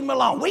you to leave him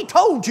alone. We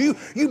told you,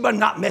 you better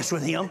not mess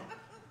with him.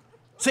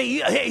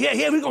 See,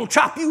 we're going to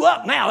chop you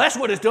up now. That's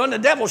what it's doing. The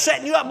devil's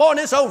setting you up, boy, and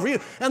it's over you.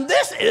 And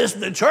this is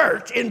the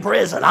church in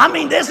prison. I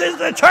mean, this is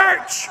the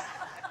church.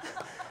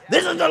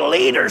 This is the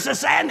leaders, the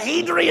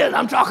Sanhedrin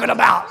I'm talking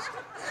about.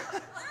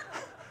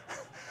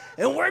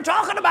 And we're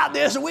talking about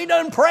this, and we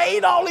done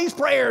prayed all these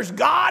prayers.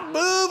 God,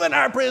 move in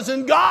our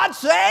prison. God,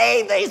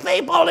 save these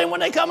people. And when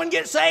they come and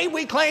get saved,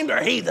 we claim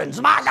they're heathens.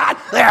 My God,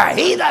 they're a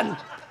heathen.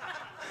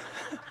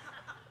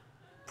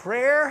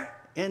 Prayer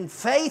and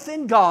faith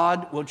in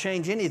God will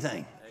change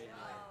anything. Amen.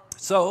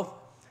 So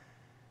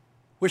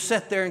we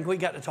sat there and we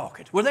got to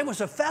talking. Well, there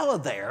was a fella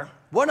there,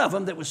 one of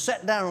them that was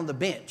sitting down on the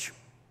bench.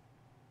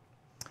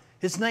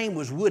 His name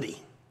was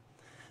Woody.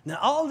 Now,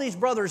 all these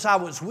brothers I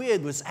was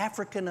with was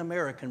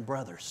African-American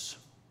brothers,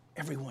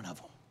 every one of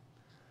them.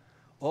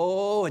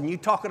 Oh, and you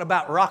talking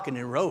about rocking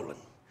and rolling.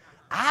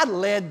 I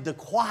led the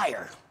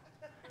choir.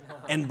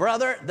 And,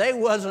 brother, there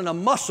wasn't a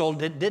muscle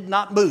that did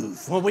not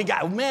move.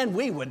 When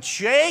we would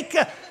shake,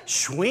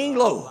 swing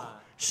low,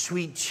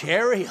 sweet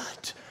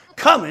chariot,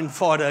 coming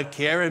for to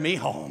carry me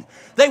home.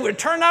 They would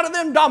turn out of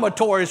them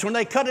dormitories when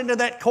they cut into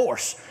that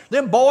course.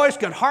 Them boys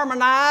could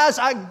harmonize.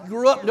 I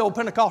grew up in the old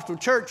Pentecostal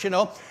church, you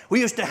know. We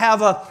used to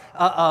have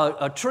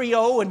a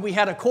trio, and we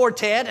had a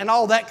quartet and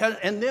all that,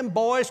 and them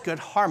boys could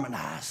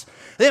harmonize.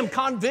 Them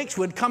convicts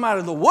would come out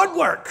of the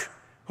woodwork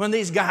when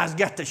these guys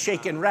got to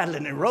shaking,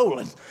 rattling, and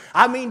rolling.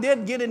 I mean,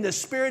 they'd get in the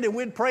spirit and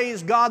we'd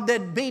praise God.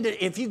 They'd beat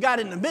it. If you got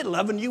in the middle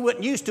of it and you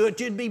wasn't used to it,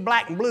 you'd be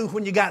black and blue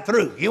when you got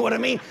through. You know what I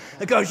mean?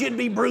 Because you'd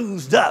be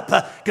bruised up.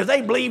 Because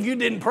they believe you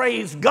didn't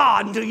praise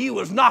God until you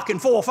was knocking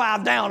 4 or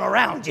 5 down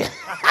around you.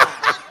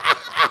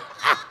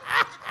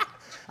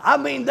 I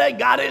mean, they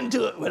got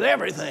into it with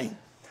everything.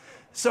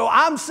 So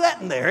I'm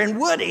sitting there, and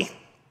Woody,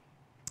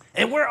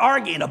 And we're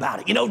arguing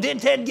about it. You know, did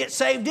Ted get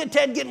saved? Did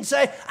Ted get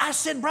saved? I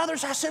said,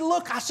 brothers,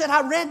 look,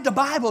 I read the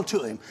Bible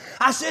to him.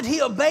 I said,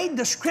 he obeyed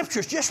the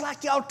scriptures just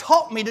like y'all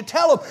taught me to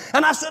tell him.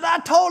 And I said, I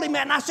told him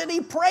that. And I said,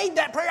 he prayed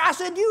that prayer. I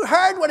said, you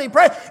heard what he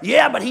prayed?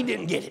 Yeah, but he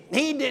didn't get it.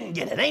 He didn't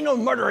get it. Ain't no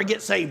murderer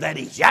get saved that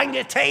easy. I can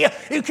just tell you,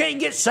 you can't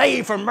get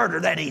saved from murder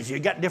that easy. You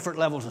got different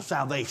levels of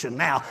salvation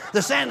now.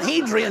 The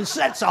Sanhedrin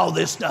sets all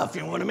this stuff,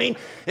 you know what I mean?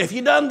 If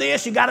you done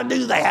this, you got to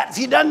do that. If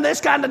you done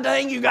this kind of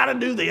thing, you got to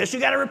do this. You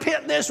got to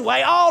repent this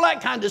way. All that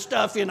kind of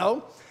stuff, you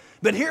know.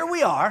 But here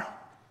we are.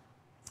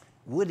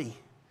 Woody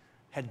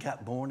had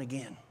got born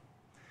again.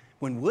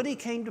 When Woody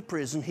came to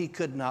prison, he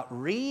could not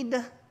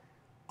read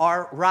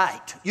or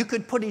write. You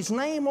could put his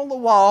name on the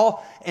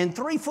wall in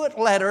 3-foot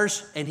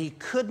letters, and he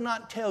could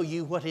not tell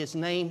you what his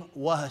name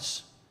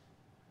was.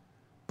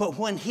 But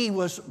when he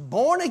was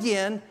born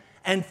again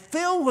and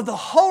filled with the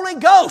Holy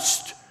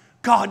Ghost,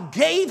 God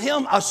gave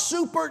him a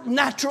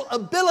supernatural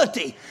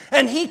ability,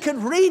 and he could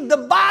read the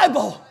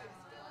Bible.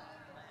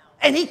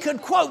 And he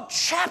could quote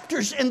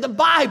chapters in the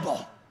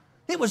Bible.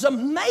 It was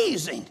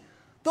amazing.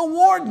 The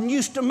warden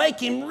used to make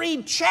him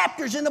read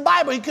chapters in the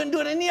Bible. He couldn't do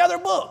it in any other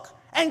book.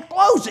 And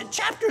close it.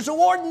 Chapters the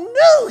warden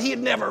knew he had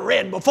never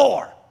read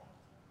before.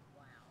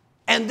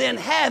 And then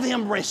have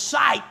him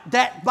recite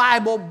that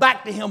Bible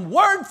back to him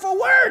word for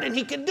word. And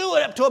he could do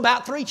it up to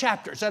about 3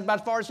 chapters. That's about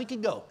as far as he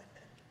could go.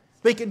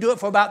 But he could do it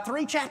for about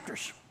 3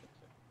 chapters.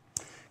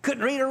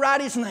 Couldn't read or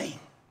write his name.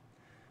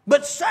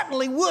 But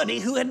suddenly Woody,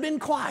 who had been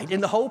quiet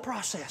in the whole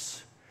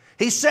process,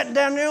 he sat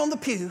down there on the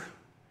pew.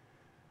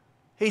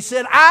 He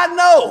said, I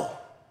know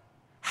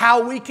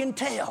how we can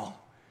tell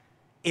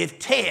if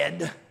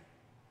Ted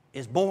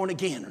is born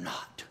again or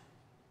not.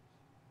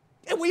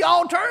 And we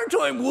all turned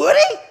to him. Woody,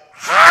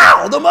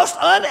 how? The most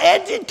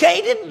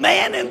uneducated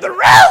man in the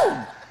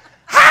room.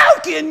 How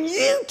can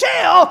you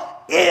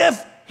tell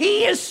if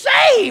he is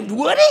saved,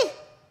 Woody?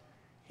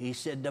 He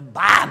said, the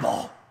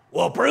Bible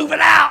will prove it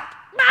out.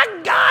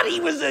 My God, he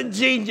was a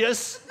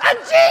genius. A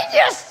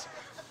genius.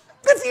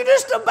 If you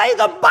just obey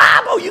the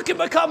Bible, you can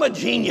become a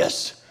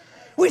genius.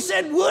 We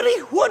said, Woody,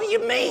 what do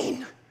you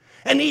mean?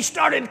 And he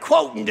started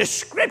quoting the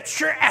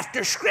scripture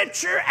after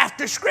scripture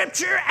after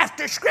scripture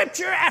after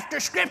scripture after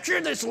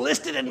scripture that's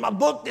listed in my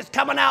book that's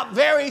coming out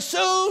very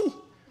soon.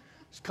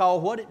 It's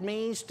called What It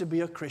Means to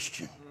Be a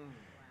Christian.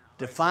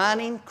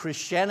 Defining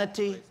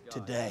Christianity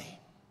Today.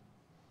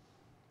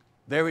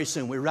 Very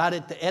soon. We're right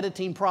at the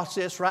editing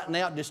process right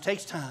now. It just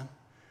takes time.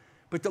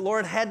 But the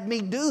Lord had me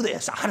do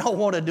this. I don't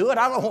want to do it.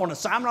 I don't want to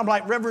sign it. I'm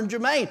like Reverend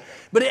Jermaine.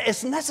 But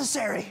it's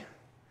necessary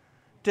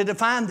to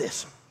define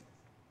this.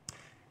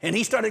 And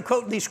he started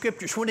quoting these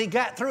scriptures. When he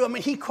got through,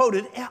 he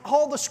quoted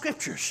all the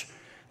scriptures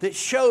that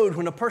showed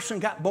when a person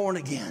got born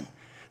again,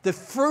 the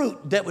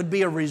fruit that would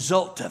be a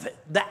result of it,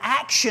 the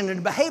action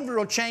and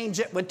behavioral change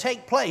that would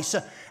take place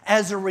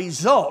as a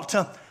result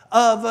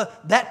of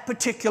that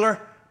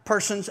particular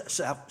person's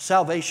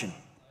salvation.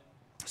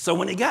 So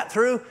when he got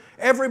through,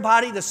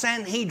 everybody, the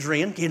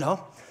Sanhedrin,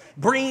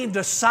 breathed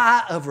a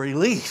sigh of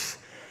relief.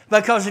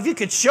 Because if you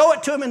could show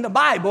it to them in the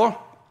Bible,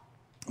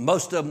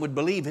 most of them would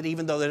believe it,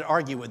 even though they'd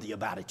argue with you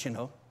about it,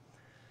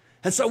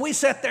 And so we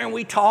sat there and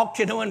we talked,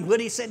 and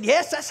Woody said,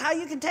 yes, that's how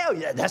you can tell.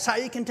 Yeah, that's how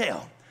you can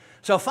tell.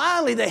 So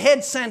finally, the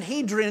head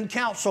Sanhedrin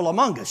council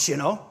among us,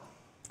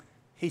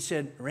 he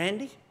said,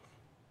 Randy?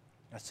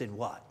 I said,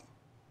 what?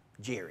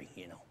 Jerry,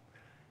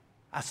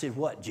 I said,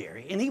 what,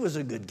 Jerry? And he was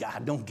a good guy,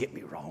 don't get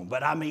me wrong.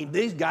 But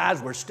these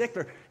guys were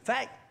stickler. In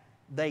fact,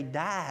 they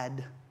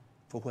died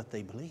for what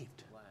they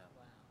believed. Wow.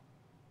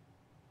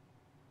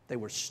 They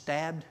were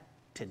stabbed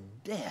to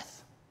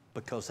death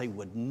because they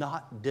would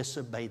not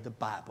disobey the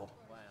Bible.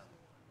 Wow.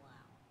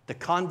 The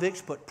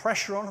convicts put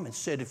pressure on them and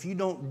said, if you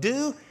don't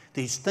do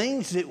these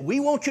things that we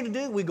want you to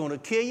do, we're going to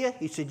kill you.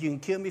 He said, you can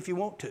kill me if you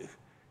want to,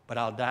 but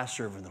I'll die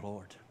serving the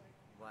Lord.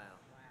 Wow.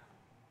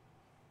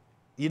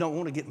 You don't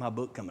want to get my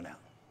book coming out.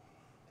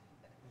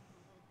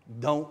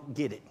 Don't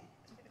get it.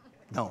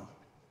 Don't.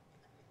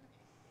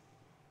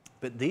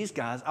 But these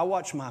guys, I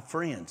watched my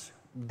friends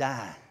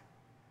die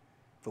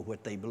for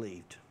what they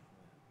believed.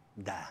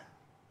 Die.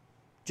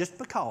 Just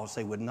because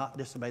they would not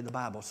disobey the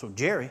Bible. So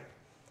Jerry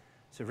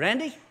said,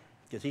 Randy,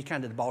 because he's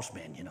kind of the boss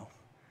man,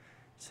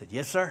 said,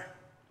 yes, sir.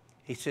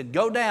 He said,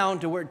 go down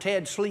to where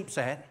Ted sleeps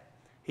at.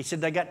 He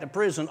said, they got the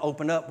prison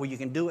open up where you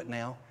can do it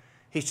now.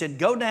 He said,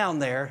 go down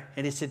there,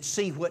 and he said,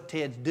 see what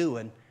Ted's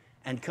doing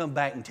and come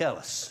back and tell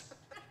us.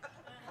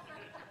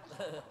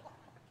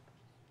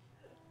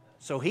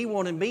 So he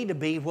wanted me to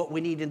be what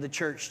we need in the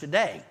church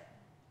today.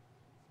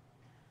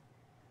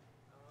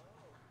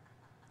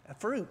 A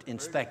fruit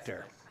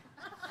inspector.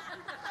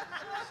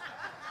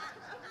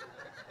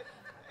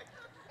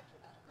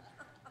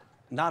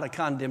 Not a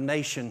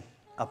condemnation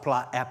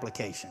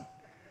application.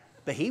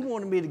 But he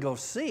wanted me to go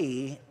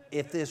see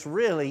if this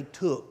really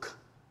took,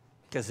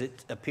 because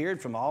it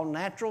appeared from all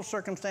natural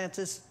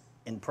circumstances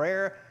in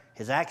prayer,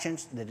 his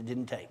actions, that it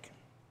didn't take.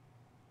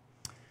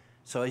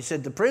 So he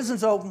said, the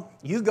prison's open.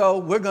 You go.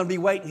 We're going to be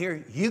waiting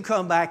here. You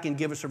come back and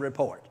give us a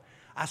report.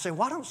 I said,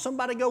 why don't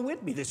somebody go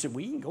with me? They said,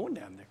 we ain't going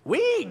down there.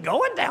 We ain't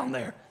going down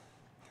there.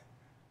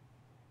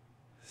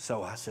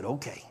 So I said,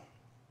 okay.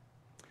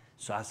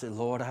 So I said,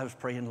 Lord, I was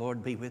praying,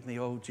 Lord, be with me,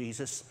 oh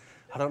Jesus.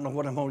 I don't know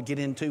what I'm going to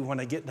get into when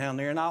I get down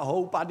there, and I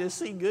hope I just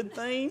see good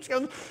things.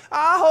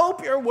 I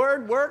hope your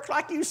word works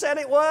like you said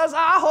it was.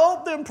 I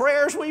hope them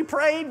prayers we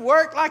prayed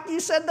worked like you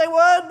said they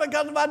would,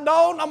 because if I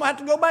don't, I'm going to have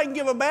to go back and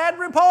give a bad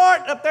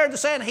report up there at the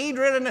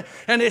Sanhedrin,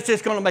 and it's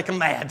just going to make them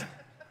mad.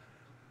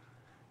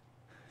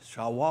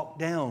 So I walked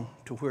down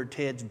to where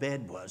Ted's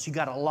bed was. You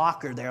got a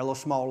locker there, a little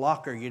small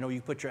locker, you know, you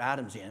put your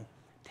items in.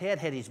 Ted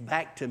had his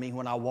back to me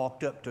when I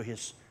walked up to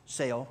his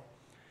cell,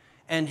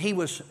 and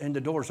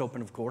the door's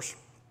open, of course.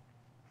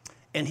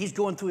 And he's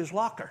going through his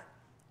locker,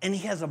 and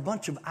he has a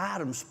bunch of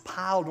items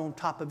piled on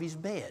top of his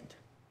bed.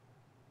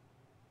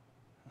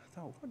 I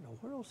thought, what in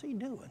the world is he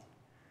doing?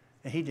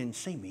 And he didn't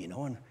see me, you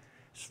know. And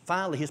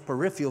finally, his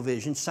peripheral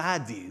vision,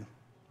 side view,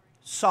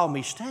 saw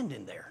me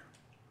standing there.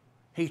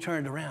 He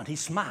turned around. He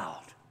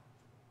smiled.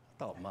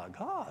 I thought, my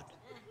God.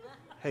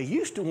 He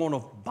used to want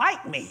to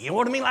bite me, you know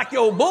what I mean, like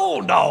your old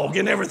bulldog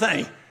and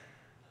everything.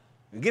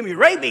 And give me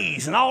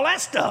rabies and all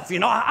that stuff, you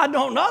know. I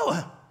don't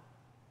know.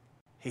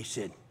 He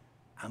said,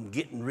 I'm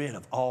getting rid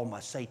of all my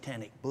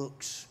satanic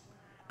books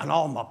and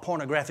all my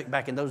pornographic.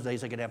 Back in those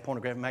days, they could have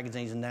pornographic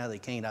magazines, and now they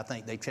can't. I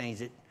think they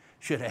changed it.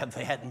 Should have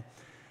that. And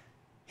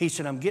he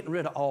said, I'm getting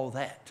rid of all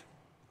that.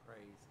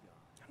 Praise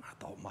God. And I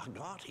thought, my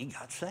God, he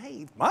got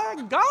saved. My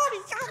God,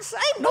 he got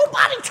saved.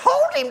 Nobody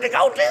told him to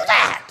go do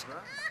that. Right.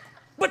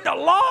 But the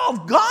law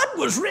of God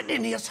was written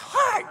in his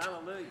heart.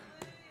 Hallelujah.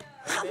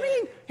 I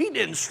mean, he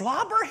didn't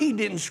slobber. He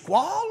didn't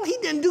squall. He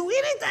didn't do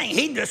anything.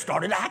 He just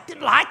started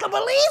acting like a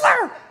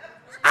believer.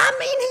 I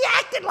mean, he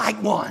acted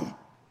like one.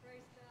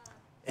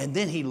 And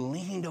then he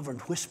leaned over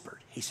and whispered.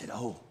 He said,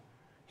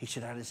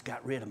 I just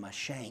got rid of my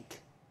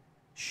shank.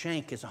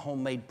 Shank is a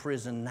homemade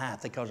prison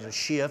knife. They call it a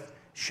shift,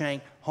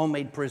 shank,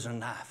 homemade prison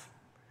knife.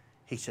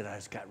 He said, I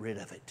just got rid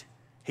of it.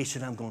 He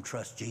said, I'm going to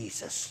trust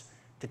Jesus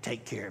to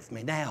take care of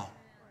me now.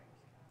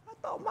 I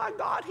thought, my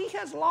God, he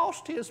has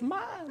lost his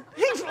mind.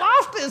 He's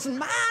lost his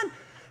mind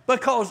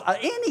because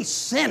any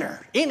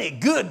sinner, any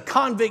good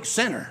convict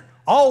sinner,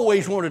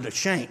 always wanted a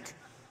shank.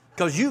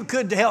 Because you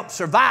could help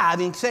survive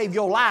and save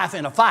your life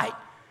in a fight.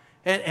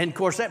 And of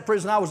course, that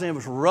prison I was in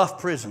was a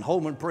rough prison,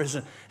 Holman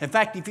prison. In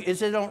fact,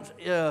 is it on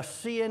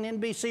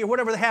CNBC or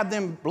whatever they have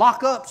them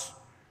lockups?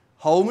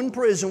 Holman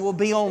prison will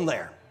be on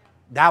there.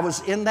 I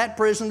was in that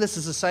prison. This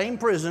is the same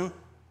prison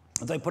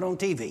that they put on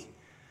TV.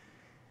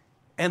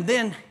 And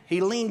then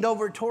he leaned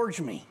over towards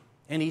me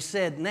and he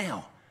said,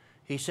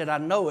 I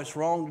know it's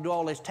wrong to do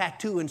all this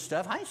tattoo and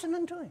stuff. I ain't said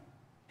nothing to him.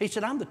 He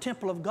said, I'm the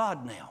temple of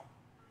God now.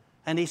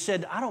 And he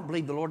said, I don't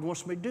believe the Lord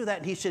wants me to do that.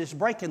 And he said, it's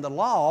breaking the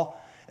law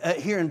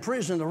here in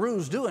prison. The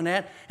rule's doing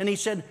that. And he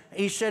said,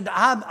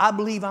 I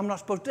believe I'm not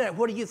supposed to do that.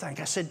 What do you think?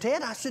 I said,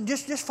 Ted,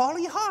 just follow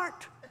your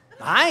heart.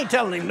 I ain't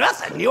telling him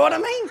nothing. You know what I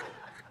mean?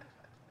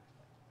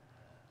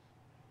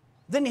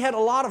 Then he had a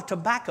lot of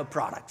tobacco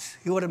products.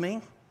 You know what I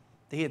mean?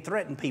 He had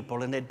threatened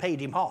people and they'd paid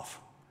him off.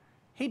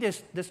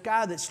 This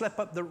guy that slept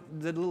up the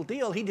little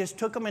deal, he just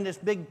took them in this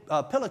big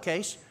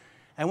pillowcase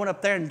and went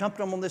up there and dumped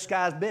them on this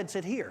guy's bed and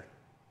said, here.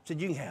 Said,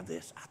 you can have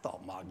this. I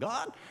thought, my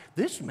God,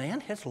 this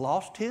man has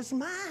lost his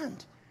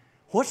mind.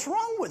 What's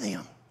wrong with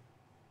him?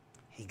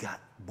 He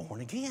got born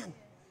again.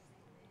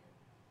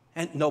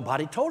 And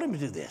nobody told him to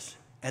do this.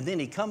 And then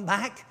he come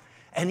back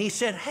and he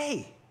said,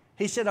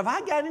 have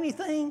I got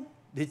anything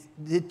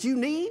that you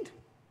need?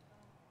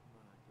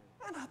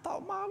 And I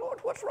thought, my Lord,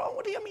 what's wrong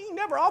with him? He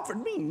never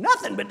offered me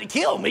nothing but to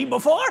kill me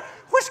before.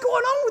 What's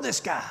going on with this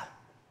guy?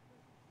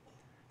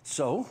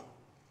 So,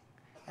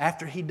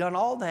 after he'd done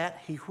all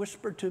that, he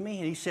whispered to me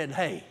and he said,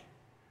 hey,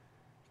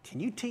 can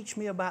you teach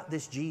me about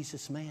this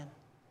Jesus man?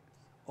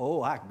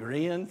 Oh, I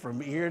grinned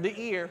from ear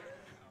to ear.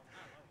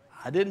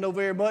 I didn't know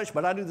very much,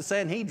 but I knew the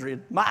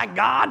Sanhedrin. My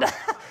God.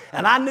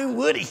 And I knew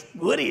Woody,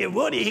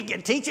 he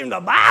could teach him the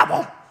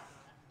Bible.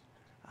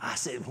 I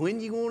said,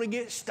 when you want to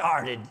get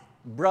started,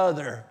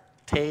 Brother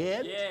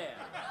Ted? Yeah.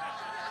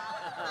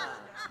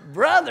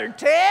 Brother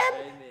Ted?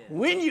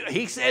 Amen.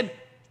 He said,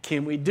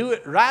 can we do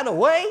it right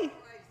away?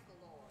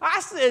 I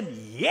said,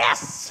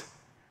 yes.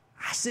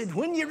 I said,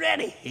 when you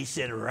ready? He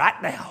said, right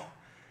now.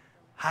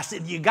 I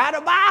said, you got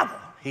a Bible?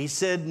 He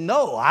said,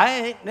 no, I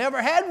ain't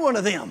never had one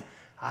of them.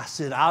 I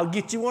said, I'll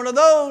get you one of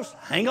those.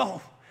 Hang on.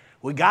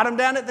 We got him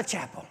down at the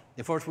chapel.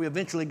 Of course, we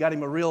eventually got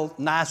him a real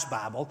nice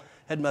Bible.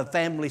 Had my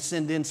family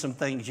send in some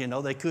things,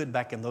 they could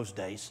back in those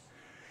days.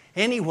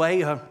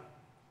 Anyway,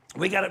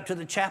 we got up to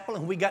the chapel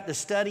and we got to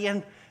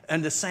studying,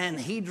 and the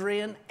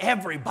Sanhedrin,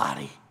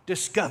 everybody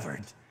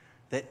discovered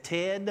that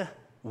Ted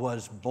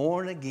was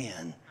born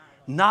again,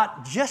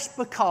 not just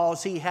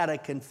because he had a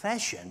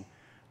confession,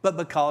 but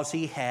because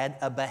he had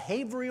a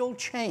behavioral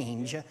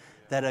change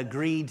that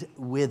agreed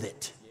with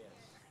it.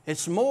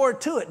 It's more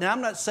to it. Now,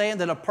 I'm not saying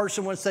that a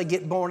person, once they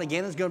get born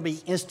again, is going to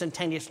be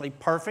instantaneously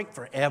perfect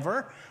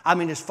forever. I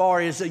mean, as far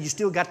as you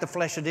still got the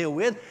flesh to deal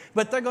with,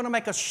 but they're going to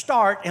make a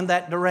start in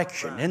that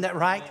direction. Isn't that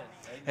right?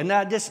 And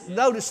now just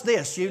notice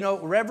this, you know,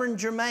 Reverend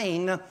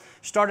Jermaine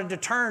started to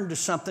turn to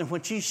something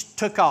when she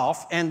took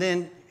off, and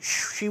then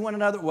she went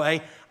another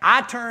way.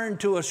 I turned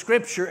to a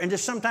scripture, and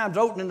just sometimes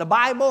opening the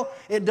Bible,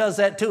 it does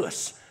that to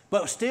us.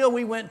 But still,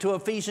 we went to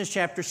Ephesians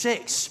chapter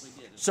 6.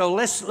 So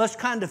let's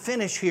kind of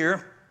finish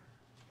here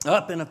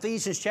up in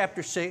Ephesians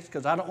chapter 6,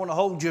 because I don't want to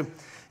hold you,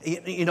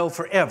 you know,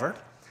 forever.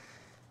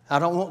 I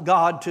don't want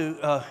God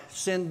to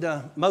send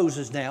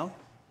Moses down.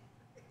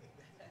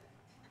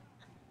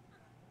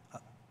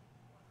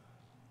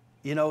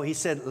 You know, he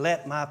said,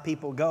 let my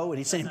people go, and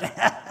he sent him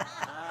down.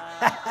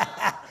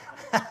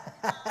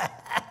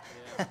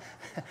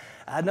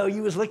 I know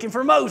you was looking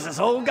for Moses.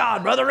 Oh,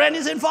 God, Brother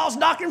Randy's in false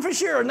doctrine for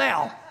sure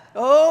now.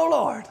 Oh,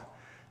 Lord.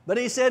 But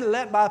he said,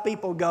 let my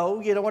people go.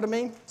 You know what I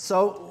mean?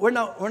 So we're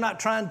not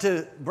trying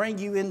to bring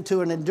you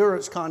into an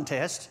endurance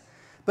contest.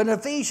 But in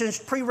Ephesians,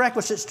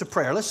 prerequisites to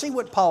prayer. Let's see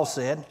what Paul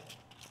said.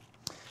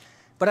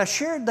 But I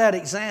shared that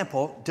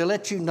example to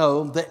let you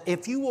know that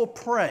if you will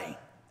pray,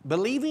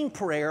 believing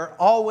prayer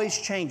always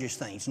changes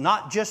things.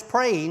 Not just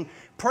praying.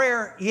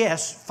 Prayer,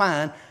 yes,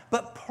 fine.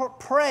 But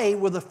pray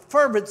with a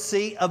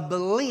fervency of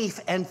belief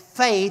and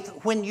faith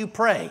when you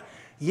pray.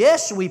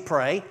 Yes, we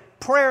pray.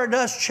 Prayer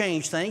does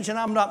change things, and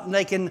I'm not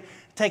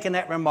taking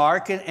that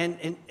remark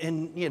and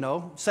you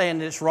know, saying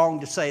it's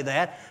wrong to say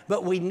that.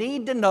 But we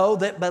need to know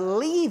that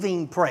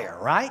believing prayer,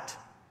 right,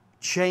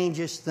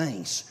 changes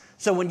things.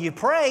 So when you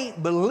pray,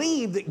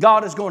 believe that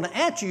God is going to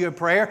answer your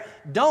prayer.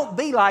 Don't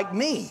be like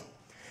me.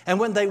 And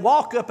when they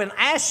walk up and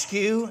ask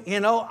you,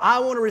 you know, I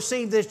want to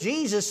receive this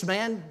Jesus,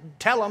 man,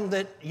 tell them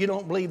that you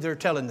don't believe they're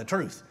telling the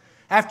truth.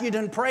 After you've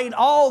done prayed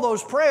all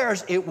those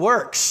prayers, it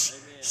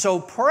works. Amen. So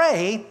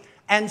pray,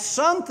 and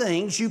some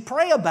things you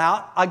pray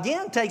about,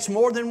 again, takes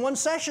more than one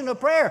session of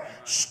prayer.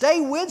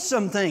 Stay with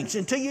some things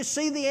until you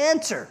see the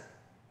answer.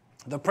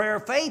 The prayer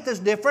of faith is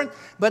different,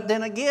 but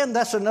then again,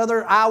 that's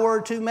another hour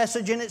or two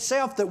message in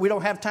itself that we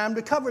don't have time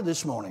to cover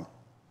this morning.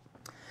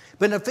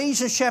 But in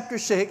Ephesians chapter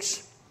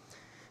 6,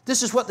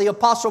 this is what the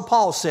Apostle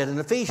Paul said in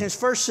Ephesians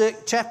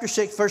chapter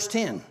 6, verse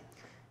 10.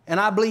 And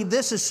I believe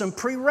this is some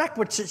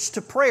prerequisites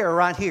to prayer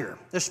right here,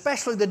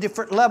 especially the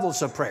different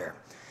levels of prayer.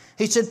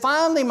 He said,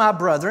 finally, my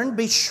brethren,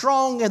 be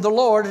strong in the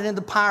Lord and in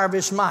the power of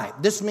His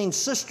might. This means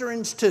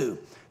sisterins too.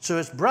 So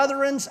it's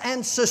brethrens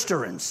and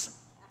sisterins.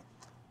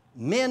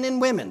 Men and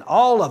women,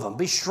 all of them.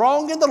 Be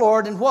strong in the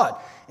Lord and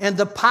what? In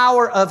the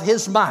power of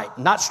His might.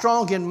 Not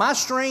strong in my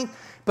strength,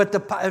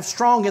 but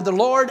strong in the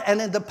Lord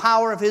and in the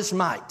power of His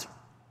might.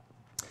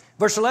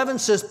 Verse 11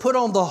 says, put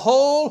on the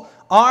whole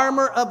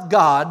armor of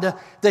God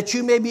that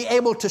you may be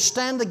able to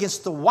stand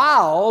against the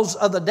wiles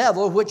of the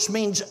devil, which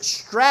means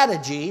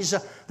strategies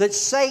that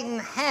Satan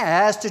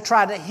has to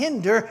try to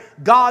hinder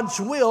God's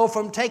will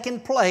from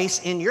taking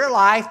place in your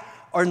life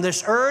or in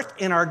this earth,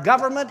 in our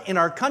government, in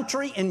our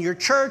country, in your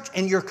church,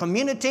 in your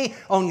community,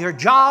 on your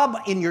job,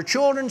 in your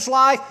children's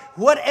life,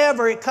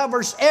 whatever. It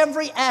covers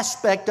every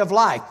aspect of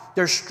life.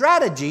 There's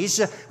strategies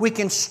we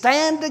can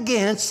stand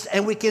against,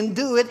 and we can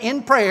do it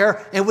in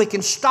prayer, and we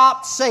can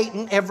stop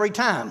Satan every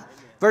time.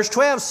 Verse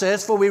 12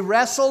 says, for we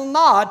wrestle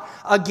not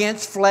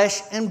against flesh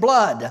and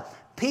blood.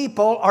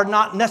 People are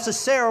not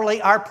necessarily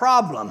our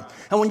problem.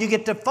 And when you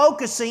get to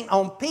focusing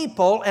on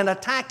people and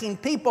attacking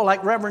people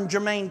like Reverend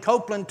Jermaine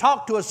Copeland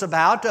talked to us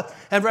about,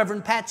 and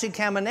Reverend Patsy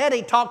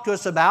Caminetti talked to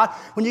us about,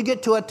 when you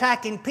get to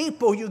attacking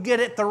people, you get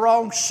at the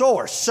wrong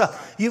source.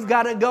 You've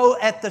got to go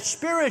at the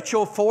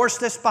spiritual force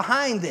that's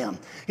behind them.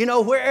 You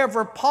know,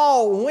 wherever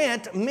Paul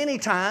went, many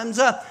times,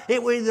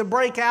 it would either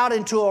break out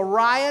into a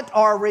riot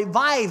or a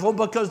revival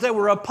because there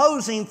were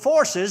opposing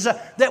forces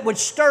that would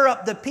stir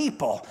up the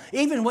people.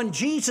 Even when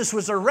Jesus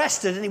was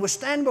arrested and he was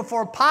standing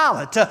before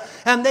Pilate,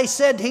 and they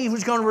said he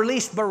was going to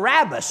release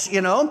Barabbas, you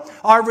know,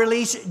 or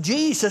release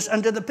Jesus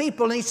unto the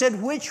people. And he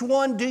said, which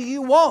one do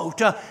you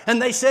want?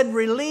 And they said,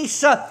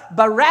 release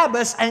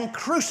Barabbas and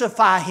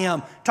crucify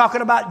him.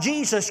 Talking about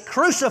Jesus,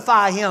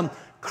 crucify him.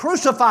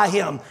 Crucify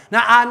him.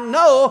 Now, I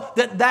know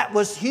that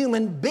was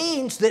human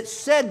beings that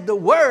said the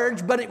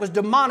words, but it was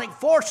demonic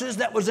forces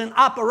that was in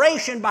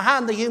operation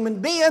behind the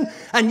human being,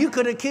 and you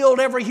could have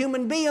killed every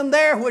human being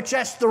there, which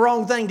that's the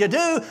wrong thing to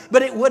do,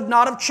 but it would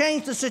not have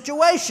changed the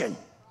situation.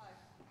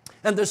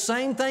 And the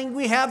same thing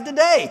we have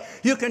today.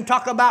 You can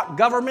talk about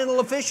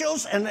governmental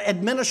officials and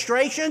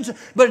administrations,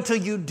 but until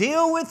you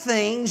deal with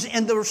things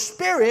in the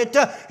Spirit,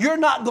 you're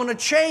not going to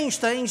change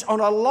things on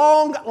a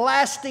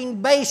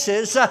long-lasting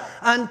basis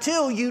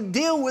until you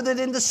deal with it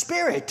in the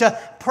Spirit.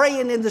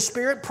 Praying in the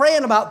Spirit,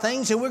 praying about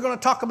things, and we're going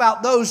to talk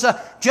about those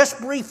just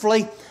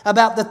briefly,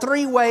 about the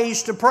 3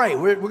 ways to pray.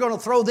 We're going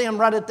to throw them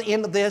right at the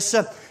end of this,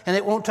 and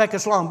it won't take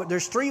us long, but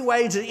there's 3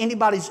 ways that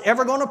anybody's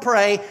ever going to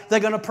pray. They're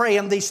going to pray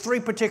in these 3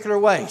 particular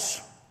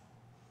ways.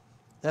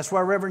 That's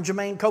why Reverend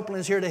Jermaine Copeland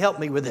is here to help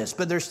me with this.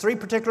 But there's 3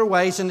 particular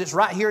ways, and it's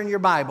right here in your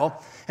Bible,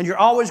 and you're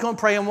always going to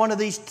pray in one of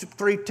these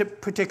 3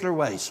 particular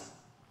ways.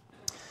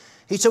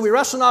 He said, we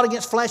wrestle not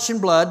against flesh and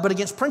blood, but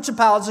against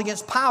principalities,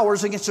 against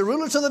powers, against the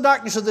rulers of the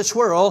darkness of this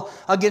world,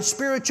 against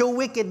spiritual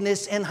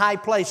wickedness in high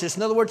places.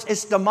 In other words,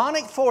 it's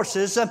demonic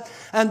forces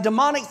and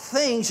demonic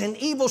things and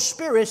evil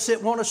spirits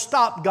that want to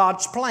stop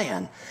God's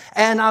plan.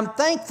 And I'm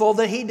thankful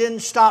that he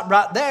didn't stop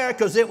right there,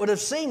 because it would have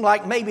seemed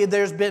like maybe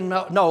there's been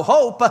no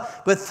hope.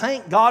 But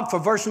thank God for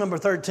verse number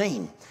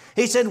 13.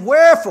 He said,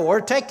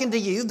 wherefore, take unto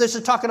you, this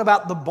is talking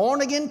about the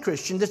born-again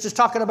Christian, this is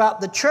talking about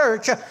the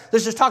church,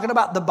 this is talking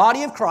about the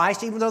body of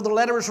Christ, even though the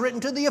letter is written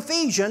to the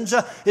Ephesians,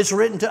 it's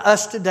written to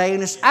us today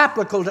and it's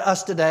applicable to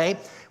us today.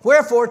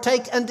 Wherefore,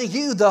 take unto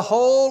you the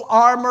whole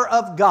armor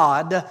of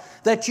God,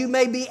 that you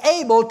may be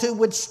able to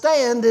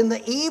withstand in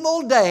the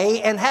evil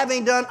day, and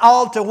having done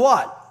all to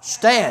what?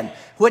 Stand.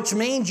 Which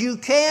means you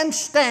can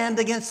stand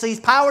against these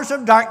powers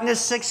of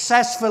darkness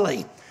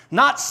successfully.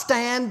 Not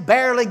stand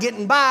barely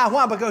getting by.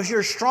 Why? Because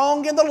you're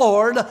strong in the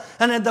Lord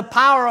and in the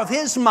power of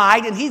His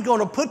might, and He's going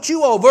to put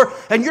you over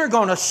and you're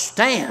going to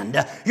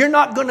stand. You're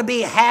not going to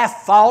be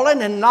half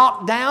fallen and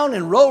knocked down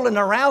and rolling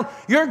around.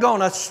 You're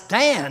going to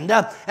stand.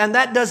 And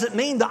that doesn't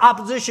mean the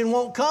opposition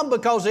won't come,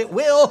 because it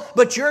will,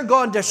 but you're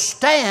going to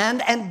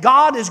stand, and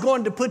God is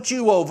going to put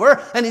you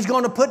over, and He's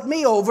going to put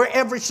me over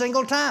every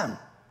single time.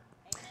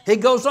 He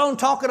goes on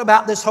talking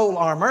about this whole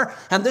armor,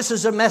 and this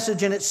is a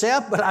message in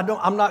itself, but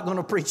I'm not going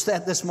to preach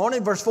that this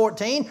morning. Verse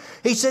 14,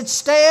 he said,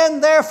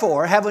 stand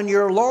therefore, having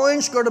your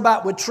loins girded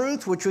about with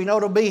truth, which we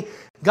know to be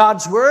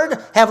God's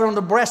word, having on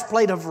the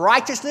breastplate of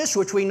righteousness,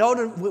 which we know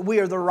that we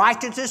are the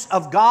righteousness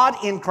of God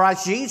in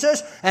Christ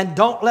Jesus, and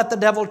don't let the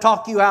devil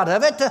talk you out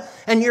of it.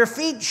 And your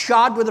feet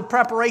shod with the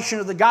preparation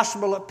of the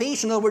gospel of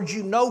peace. In other words,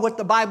 you know what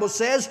the Bible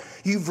says.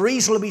 You've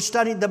reasonably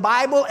studied the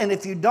Bible, and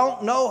if you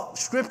don't know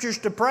scriptures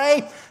to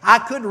pray, I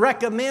could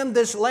recommend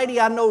this lady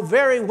I know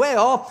very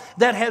well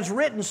that has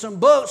written some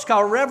books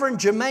called Reverend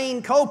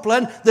Jermaine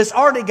Copeland that's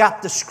already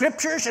got the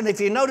scriptures, and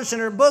if you notice in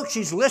her book,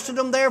 she's listed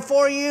them there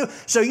for you,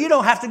 so you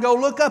don't have to go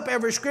look up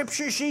every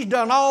scripture. She's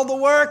done all the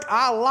work.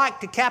 I like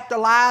to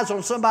capitalize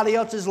on somebody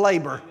else's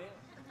labor.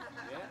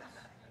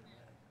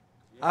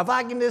 If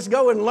I can just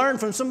go and learn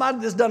from somebody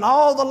that's done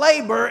all the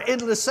labor,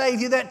 it'll save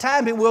you that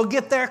time, and we'll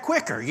get there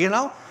quicker, you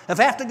know.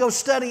 If I have to go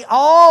study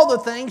all the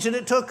things that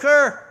it took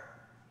her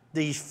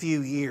these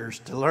few years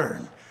to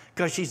learn,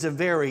 because she's a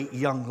very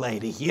young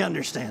lady, you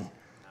understand.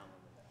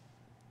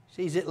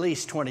 She's at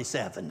least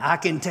 27, I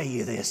can tell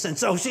you this. And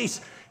so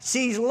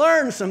she's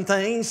learned some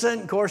things,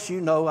 and of course,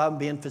 you know I'm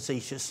being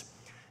facetious.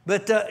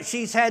 But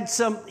she's had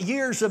some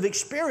years of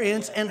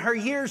experience, and her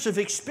years of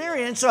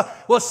experience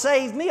will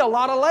save me a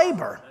lot of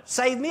labor,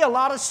 save me a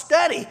lot of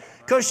study,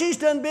 because she's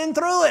done been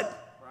through it.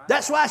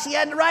 That's why she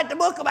had to write the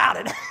book about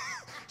it.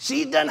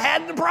 She's done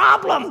had the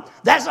problem.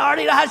 That's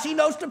already how she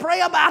knows to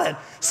pray about it.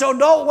 So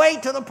don't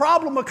wait till the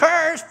problem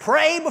occurs.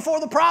 Pray before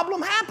the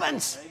problem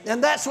happens.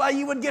 And that's why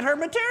you would get her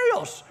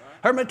materials.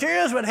 Her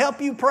materials would help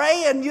you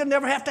pray, and you'd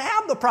never have to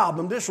have the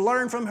problem. Just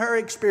learn from her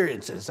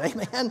experiences.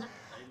 Amen?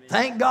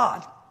 Thank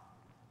God.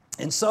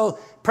 And so,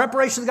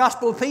 preparation of the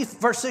gospel of peace,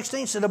 verse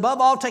 16 said, above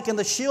all, taking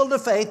the shield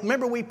of faith.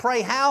 Remember, we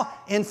pray how?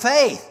 In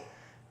faith.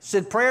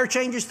 Said prayer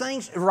changes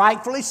things?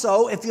 Rightfully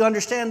so, if you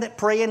understand that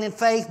praying in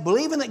faith,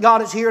 believing that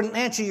God is here and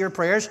answer your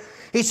prayers.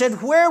 He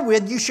said,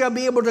 wherewith you shall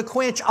be able to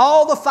quench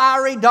all the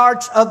fiery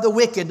darts of the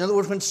wicked. In other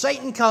words, when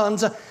Satan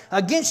comes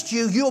against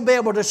you, you'll be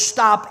able to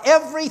stop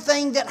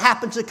everything that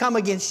happens to come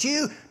against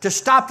you, to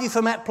stop you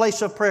from that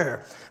place of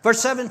prayer. Verse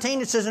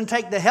 17, it says, and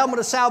take the helmet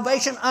of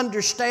salvation,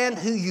 understand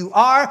who you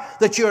are,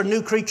 that you're a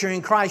new creature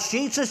in Christ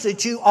Jesus,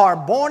 that you are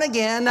born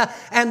again,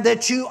 and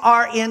that you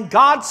are in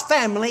God's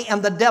family,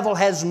 and the devil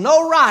has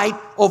no right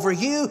over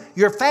you,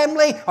 your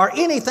family, or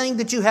anything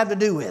that you have to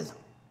do with.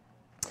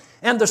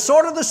 And the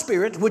sword of the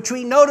Spirit, which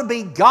we know to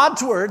be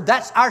God's word,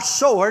 that's our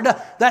sword,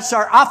 that's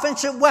our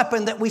offensive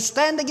weapon that we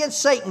stand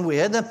against Satan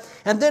with.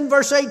 And then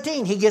verse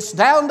 18, he gets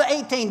down to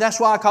 18. That's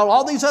why I call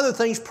all these other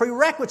things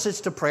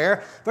prerequisites to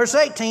prayer. Verse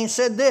 18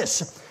 said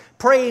this,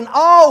 praying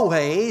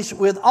always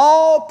with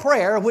all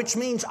prayer, which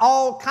means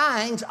all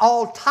kinds,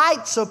 all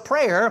types of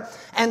prayer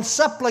and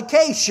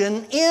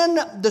supplication in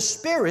the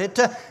Spirit,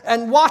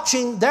 and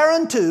watching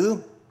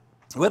thereunto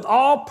with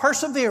all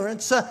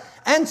perseverance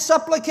and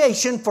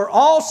supplication for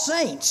all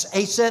saints,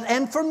 he said,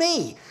 and for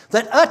me,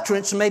 that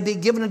utterance may be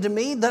given unto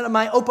me, that I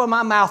may open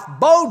my mouth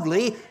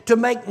boldly to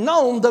make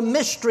known the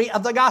mystery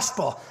of the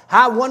gospel.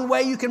 One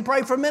way you can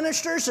pray for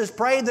ministers is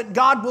pray that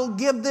God will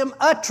give them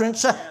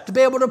utterance to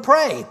be able to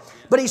pray.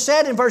 But he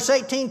said in verse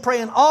 18,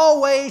 praying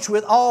always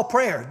with all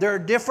prayer. There are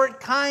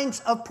different kinds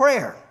of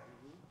prayer.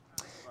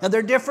 And there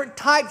are different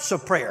types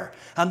of prayer.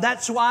 And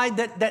that's why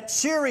that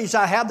series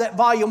I have, that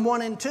volume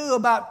 1 and 2,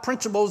 about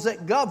principles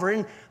that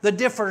govern the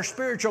different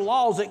spiritual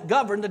laws that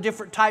govern the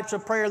different types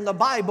of prayer in the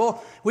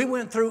Bible. We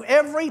went through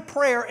every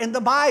prayer in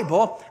the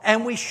Bible,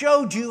 and we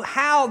showed you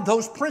how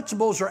those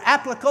principles are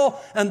applicable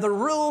and the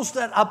rules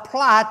that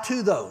apply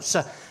to those.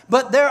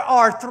 But there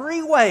are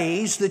 3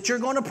 ways that you're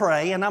going to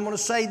pray, and I'm going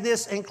to say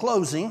this in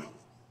closing.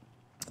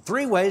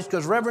 3 ways,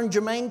 because Reverend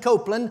Jermaine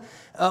Copeland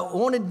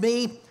wanted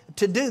me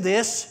to do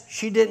this.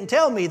 She didn't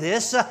tell me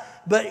this,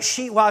 but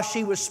while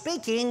she was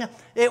speaking,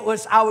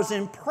 I was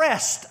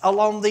impressed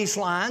along these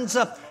lines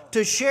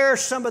to share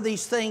some of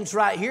these things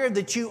right here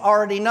that you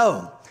already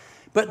know.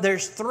 But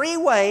there's 3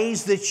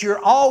 ways that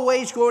you're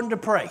always going to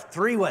pray.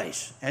 3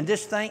 ways. And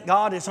just thank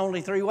God it's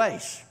only 3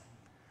 ways.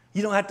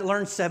 You don't have to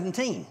learn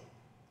 17.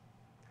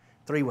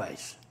 3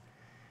 ways.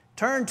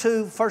 Turn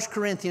to 1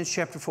 Corinthians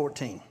chapter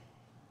 14.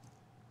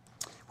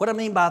 What I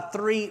mean by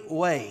 3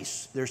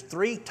 ways, there's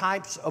 3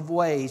 types of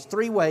ways,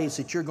 3 ways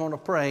that you're going to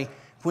pray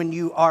when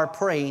you are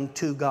praying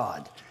to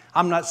God.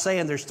 I'm not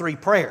saying there's 3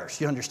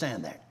 prayers, you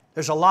understand that.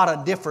 There's a lot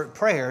of different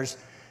prayers,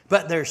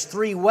 but there's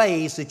 3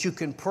 ways that you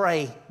can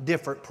pray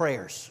different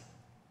prayers.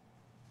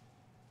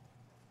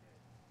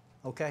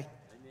 Okay?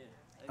 Amen.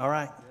 All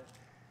right.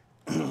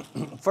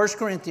 1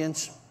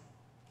 Corinthians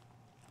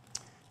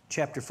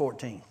chapter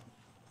 14.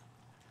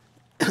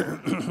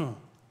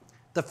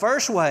 The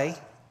first way,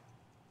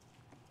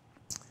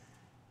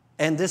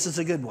 and this is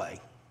a good way.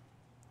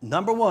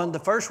 Number 1, the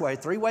first way,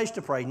 3 ways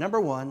to pray.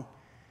 Number 1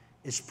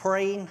 is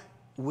praying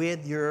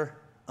with your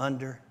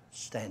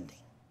understanding.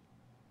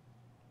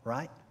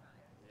 Right?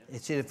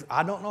 It's if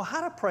I don't know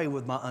how to pray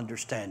with my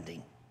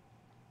understanding,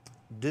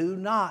 do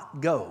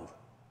not go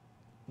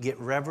get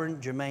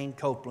Reverend Jermaine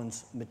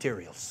Copeland's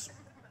materials.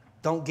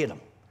 Don't get them.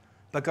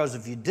 Because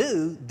if you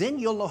do, then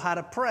you'll know how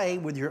to pray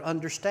with your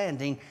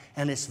understanding,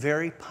 and it's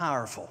very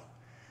powerful.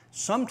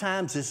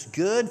 Sometimes it's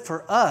good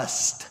for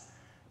us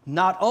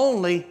not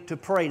only to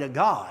pray to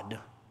God,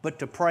 but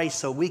to pray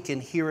so we can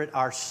hear it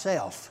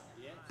ourselves.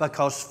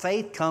 Because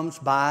faith comes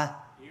by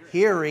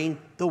hearing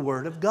the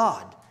Word of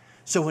God.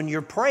 So when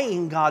you're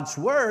praying God's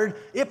Word,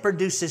 it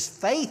produces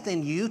faith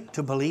in you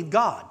to believe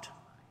God.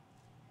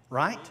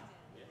 Right?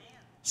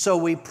 So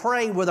we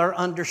pray with our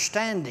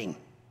understanding.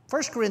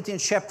 1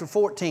 Corinthians chapter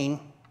 14,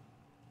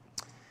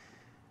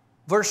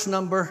 verse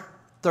number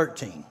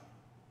 13.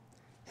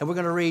 And we're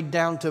going to read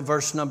down to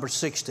verse number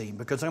 16,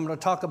 because I'm going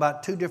to talk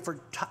about 2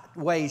 different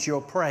ways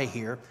you'll pray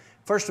here.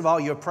 First of all,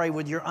 you'll pray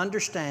with your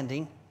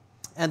understanding.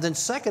 And then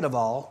second of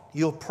all,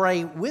 you'll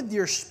pray with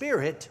your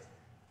spirit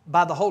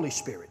by the Holy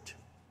Spirit.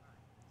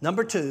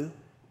 Number 2,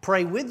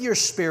 pray with your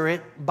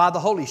spirit by the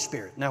Holy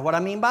Spirit. Now, what I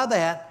mean by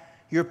that,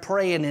 you're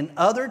praying in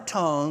other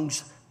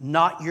tongues,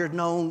 not your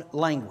known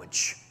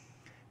language.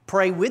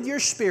 Pray with your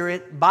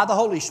spirit by the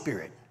Holy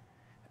Spirit,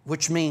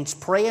 which means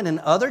praying in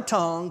other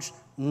tongues,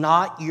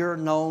 not your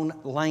known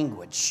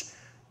language.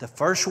 The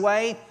first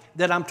way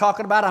that I'm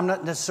talking about, I'm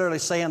not necessarily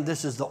saying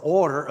this is the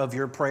order of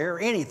your prayer or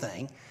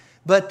anything,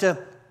 but the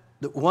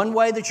one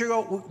way that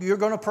you're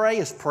going to pray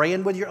is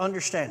praying with your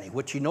understanding.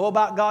 What you know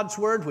about God's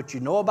Word, what you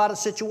know about a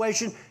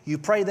situation, you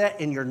pray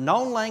that in your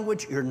known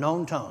language, your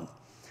known tongue.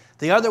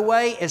 The other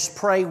way is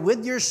pray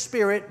with your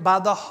spirit by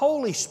the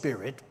Holy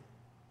Spirit,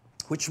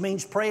 which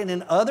means praying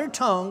in other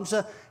tongues,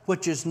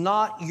 which is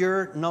not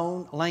your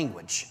known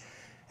language.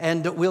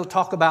 And we'll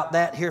talk about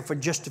that here for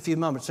just a few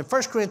moments. In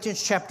 1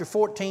 Corinthians chapter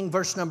 14,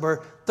 verse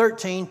number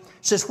 13,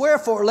 says,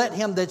 "Wherefore let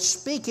him that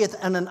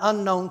speaketh in an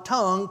unknown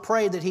tongue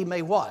pray that he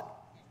may" what?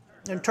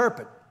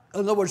 Interpret.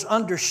 In other words,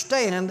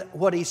 understand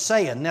what he's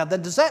saying. Now,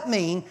 does that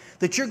mean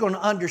that you're going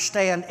to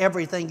understand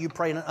everything you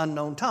pray in an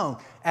unknown tongue?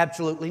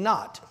 Absolutely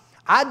not.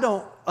 I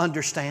don't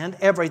understand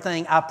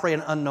everything I pray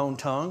in an unknown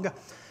tongue.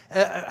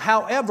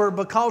 However,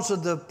 because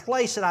of the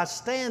place that I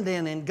stand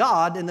in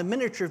God, in the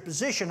ministry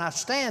position I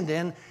stand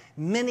in,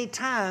 many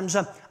times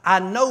I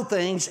know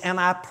things and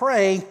I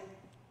pray,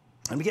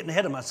 I'm getting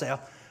ahead of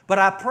myself, but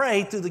I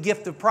pray through the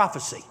gift of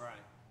prophecy. Right.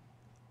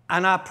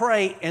 And I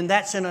pray, and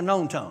that's in a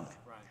known tongue.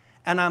 Right.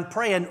 And I'm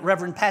praying,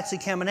 Reverend Patsy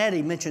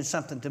Caminetti mentioned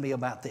something to me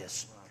about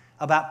this,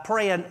 about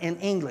praying in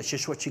English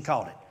is what she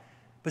called it.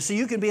 But see,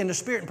 you can be in the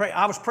Spirit and pray.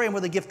 I was praying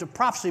with the gift of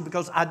prophecy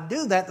because I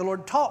do that. The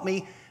Lord taught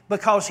me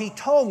because He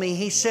told me,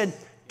 He said,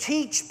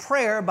 teach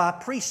prayer by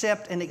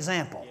precept and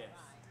example. Yes.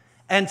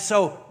 And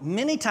so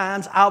many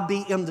times I'll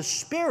be in the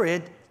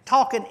Spirit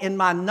talking in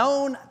my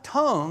known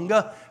tongue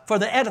for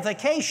the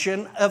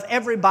edification of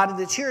everybody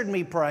that's heard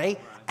me pray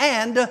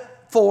and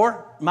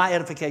for my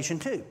edification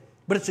too.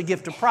 But it's a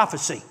gift of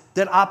prophecy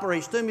that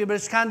operates through me. But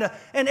it's kind of,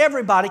 and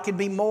everybody can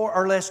be more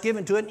or less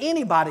given to it.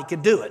 Anybody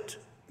could do it.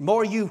 The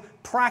more you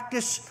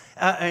practice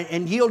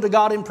and yield to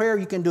God in prayer,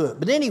 you can do it.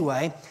 But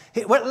anyway,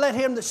 let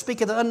him that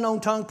speaketh an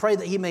unknown tongue pray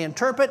that he may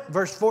interpret.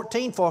 Verse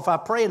 14, for if I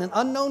pray in an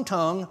unknown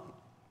tongue,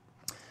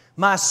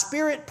 my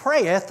spirit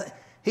prayeth,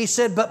 he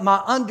said, but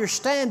my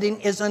understanding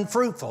is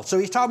unfruitful. So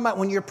he's talking about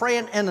when you're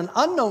praying in an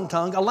unknown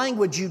tongue, a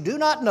language you do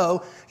not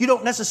know, you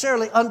don't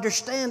necessarily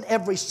understand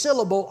every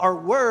syllable or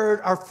word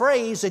or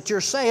phrase that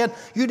you're saying.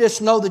 You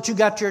just know that you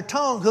got your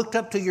tongue hooked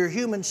up to your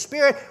human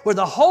spirit where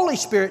the Holy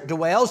Spirit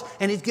dwells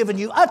and He's given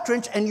you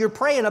utterance and you're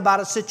praying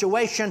about a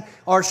situation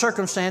or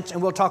circumstance,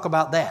 and we'll talk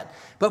about that.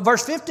 But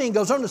verse 15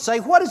 goes on to say,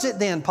 what is it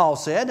then, Paul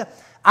said?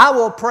 I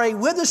will pray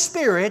with the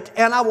Spirit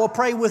and I will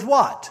pray with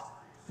what?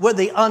 With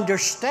the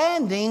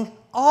understanding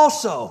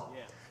also.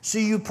 So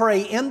you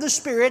pray in the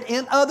Spirit,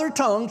 in other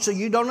tongues, so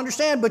you don't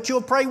understand, but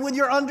you'll pray with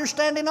your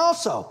understanding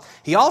also.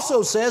 He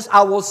also says,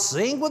 I will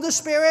sing with the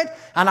Spirit,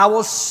 and I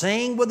will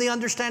sing with the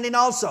understanding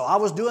also. I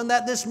was doing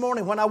that this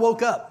morning when I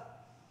woke up.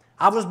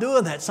 I was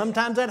doing that.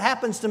 Sometimes that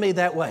happens to me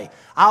that way.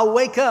 I'll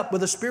wake up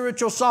with a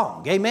spiritual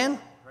song. Amen?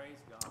 Praise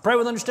God. Pray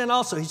with understanding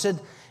also. He said,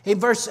 it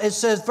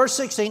says, verse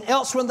 16,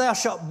 else when thou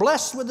shalt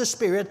bless with the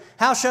Spirit,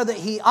 how shall that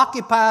he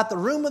occupieth the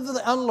room of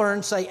the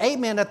unlearned say,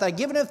 Amen, at thy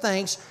giving of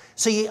thanks,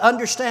 see he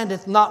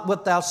understandeth not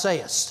what thou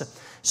sayest.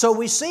 So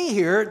we see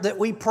here that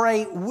we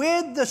pray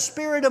with the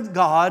Spirit of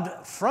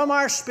God from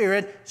our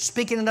spirit,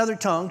 speaking in other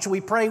tongues.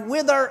 We pray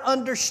with our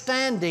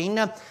understanding,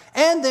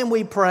 and then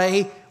we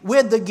pray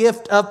with the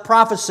gift of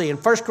prophecy. In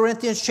 1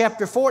 Corinthians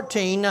chapter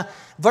 14,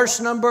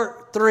 verse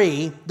number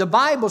 3, the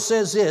Bible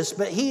says this,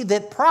 but he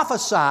that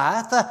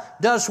prophesieth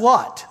does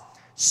what?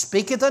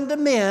 Speaketh unto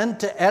men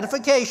to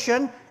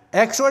edification,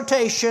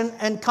 exhortation,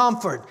 and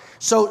comfort.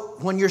 So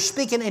when you're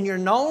speaking in your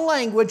known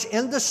language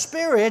in the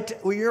Spirit,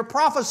 when you're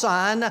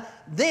prophesying,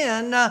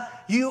 then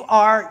you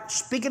are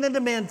speaking unto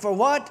men for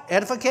what?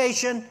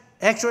 Edification,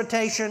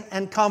 exhortation,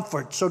 and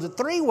comfort. So the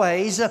three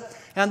ways,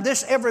 and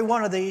every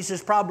one of these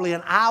is probably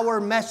an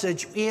hour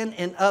message in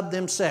and of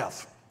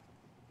themselves.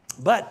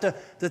 But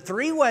the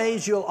three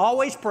ways you'll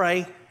always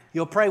pray,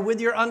 you'll pray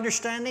with your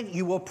understanding,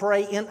 you will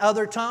pray in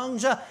other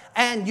tongues,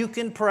 and you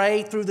can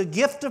pray through the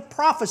gift of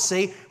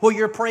prophecy where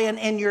you're praying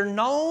in your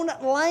known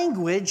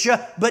language,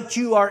 but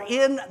you are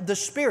in the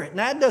Spirit.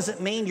 Now, that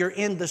doesn't mean you're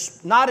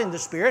not in the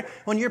Spirit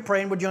when you're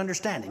praying with your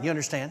understanding. You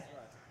understand?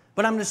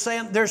 But I'm just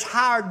saying there's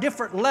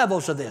different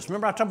levels of this.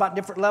 Remember I talked about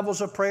different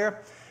levels of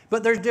prayer?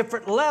 But there's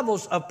different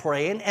levels of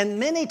praying, and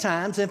many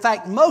times, in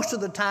fact, most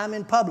of the time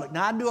in public.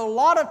 Now, I do a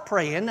lot of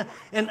praying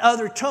in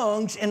other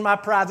tongues in my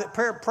private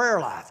prayer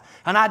life.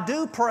 And I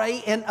do pray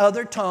in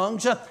other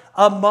tongues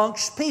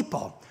amongst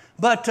people.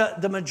 But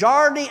the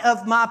majority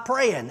of my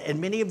praying, and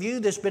many of you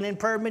that's been in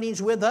prayer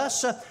meetings with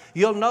us,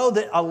 you'll know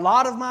that a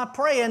lot of my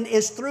praying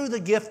is through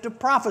the gift of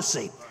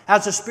prophecy.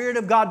 As the Spirit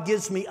of God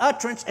gives me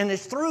utterance, and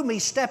it's through me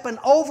stepping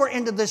over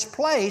into this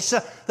place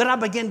that I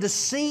begin to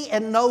see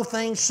and know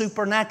things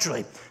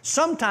supernaturally.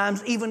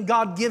 Sometimes even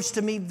God gives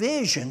to me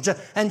visions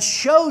and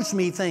shows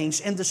me things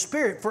in the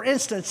Spirit. For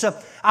instance,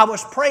 I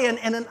was praying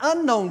in an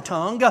unknown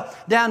tongue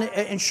down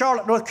in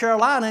Charlotte, North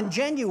Carolina in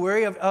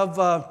January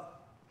of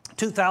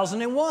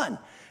 2001.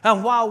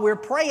 And while we're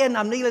praying,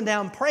 I'm kneeling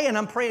down praying.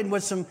 I'm praying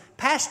with some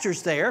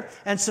pastors there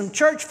and some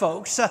church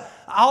folks.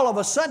 All of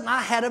a sudden,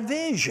 I had a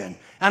vision.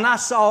 And I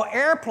saw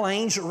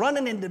airplanes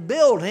running into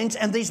buildings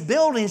and these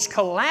buildings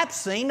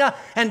collapsing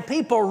and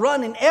people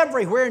running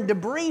everywhere and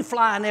debris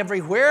flying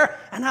everywhere.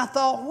 And I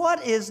thought,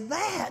 what is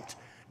that?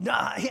 You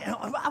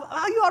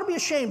ought to be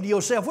ashamed of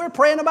yourself. We're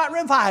praying about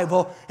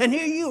revival, and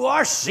here you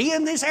are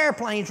seeing these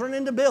airplanes running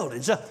into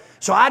buildings.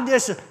 So I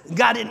just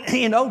got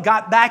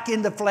back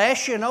in the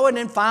flesh, and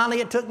then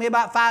finally it took me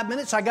about 5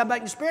 minutes. I got back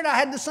in the Spirit. I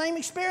had the same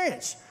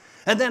experience.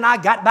 And then I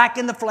got back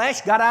in the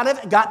flesh, got out of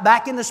it, got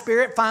back in the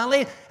Spirit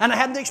finally, and I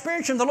had the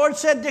experience. And the Lord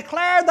said,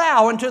 declare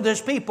thou unto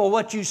this people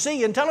what you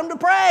see and tell them to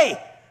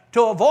pray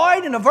to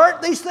avoid and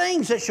avert these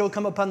things that shall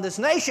come upon this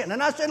nation.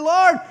 And I said,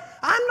 Lord,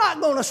 I'm not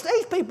going to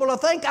stage people to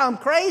think I'm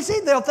crazy.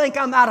 They'll think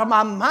I'm out of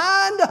my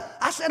mind.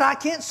 I said, I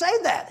can't say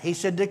that. He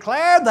said,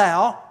 declare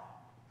thou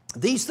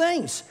these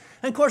things.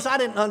 And of course, I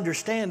didn't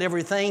understand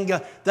everything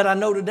that I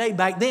know today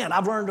back then.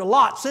 I've learned a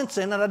lot since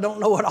then, and I don't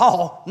know it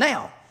all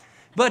now.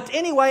 But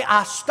anyway,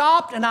 I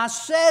stopped and I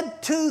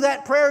said to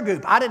that prayer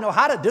group, I didn't know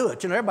how to do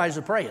it. Everybody's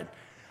praying.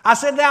 I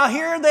said, now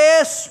hear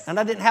this. And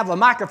I didn't have a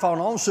microphone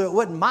on, so it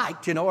wasn't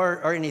mic'd,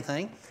 or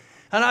anything.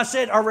 And I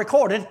said, or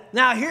recorded,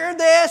 now hear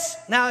this,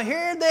 now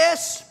hear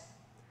this.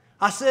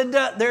 I said,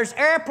 there's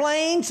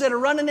airplanes that are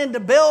running into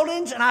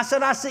buildings. And I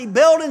said, I see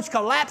buildings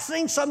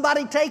collapsing.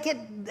 Somebody take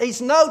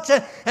these notes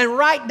and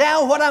write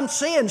down what I'm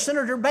seeing.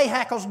 Senator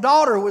Bahakel's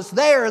daughter was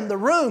there in the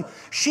room.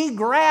 She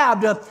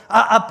grabbed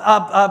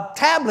a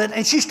tablet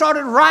and she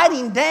started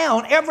writing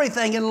down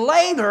everything. And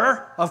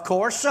later, of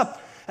course,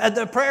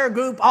 the prayer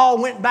group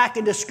all went back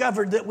and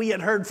discovered that we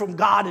had heard from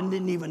God and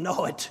didn't even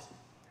know it.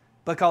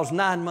 Because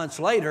 9 months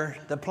later,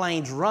 the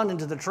planes run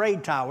into the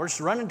trade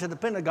towers, run into the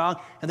Pentagon,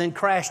 and then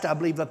crashed, I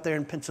believe, up there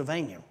in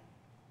Pennsylvania.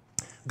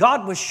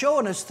 God was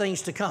showing us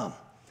things to come.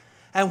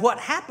 And what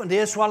happened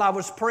is, while I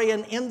was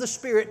praying in the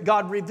Spirit,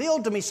 God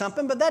revealed to me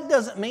something, but that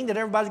doesn't mean that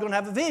everybody's going to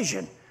have a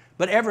vision.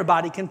 But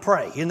everybody can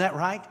pray. Isn't that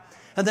right?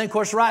 And then, of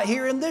course, right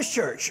here in this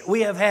church, we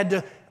have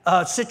had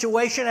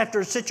situation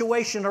after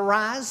situation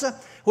arise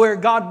where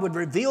God would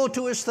reveal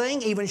to us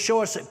things, even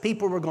show us that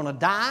people were going to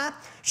die.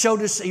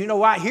 Showed us,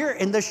 right here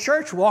in this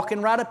church,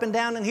 walking right up and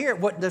down in here.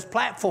 This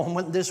platform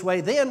went this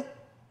way then.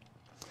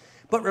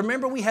 But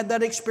remember, we had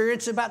that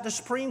experience about the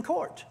Supreme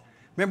Court.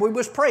 Remember, we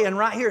was praying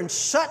right here, and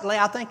suddenly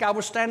I think I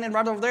was standing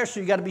right over there, so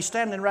you got to be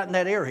standing right in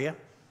that area.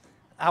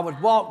 I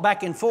would walk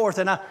back and forth,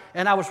 and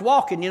I was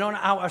walking, and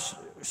I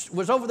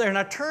was over there, and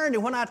I turned,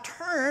 and when I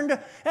turned,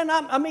 and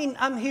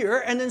I'm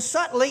here, and then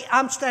suddenly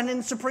I'm standing in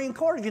the Supreme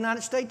Court of the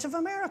United States of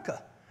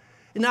America.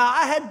 Now,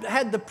 I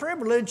had the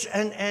privilege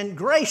and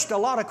graced a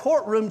lot of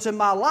courtrooms in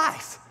my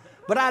life,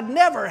 but I'd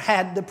never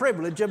had the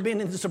privilege of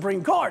being in the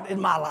Supreme Court in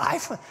my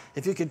life,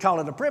 if you could call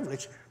it a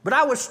privilege. But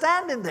I was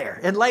standing there,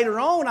 and later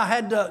on I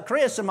had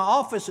Chris in my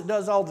office that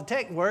does all the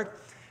tech work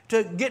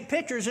to get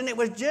pictures, and it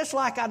was just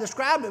like I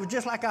described it. It was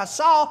just like I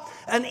saw.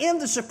 And in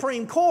the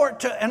Supreme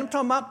Court, and I'm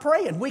talking about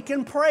praying. We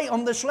can pray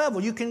on this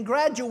level. You can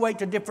graduate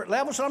to different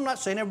levels. So I'm not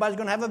saying everybody's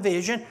going to have a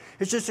vision.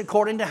 It's just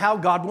according to how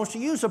God wants to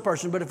use a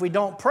person. But if we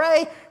don't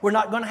pray, we're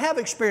not going to have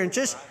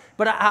experiences.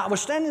 But I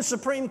was standing in the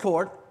Supreme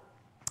Court.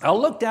 I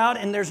looked out,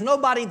 and there's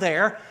nobody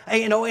there,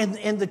 you know,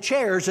 in the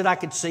chairs that I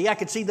could see. I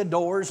could see the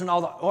doors and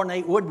all the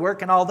ornate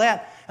woodwork and all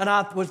that. And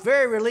I was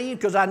very relieved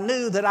because I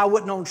knew that I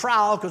wasn't on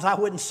trial because I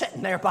wasn't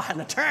sitting there by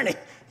an attorney.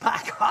 My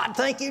God,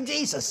 thank you,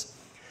 Jesus.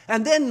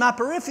 And then my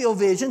peripheral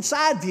vision,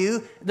 side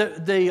view,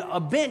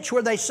 the bench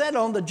where they sat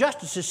on, the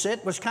justices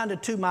sit, was kind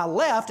of to my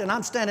left, and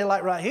I'm standing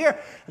like right here.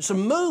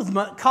 Some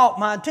movement caught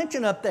my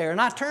attention up there, and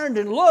I turned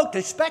and looked,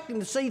 expecting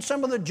to see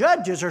some of the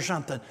judges or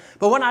something.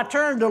 But when I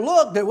turned to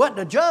look, there wasn't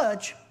a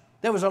judge.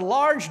 There was a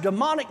large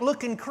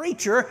demonic-looking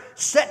creature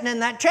sitting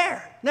in that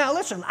chair. Now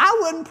listen, I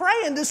wasn't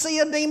praying to see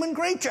a demon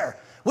creature.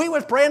 We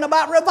was praying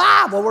about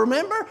revival,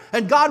 remember?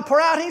 And God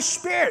pour out His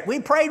Spirit. We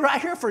prayed right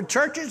here for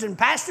churches and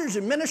pastors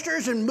and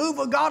ministers and move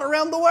of God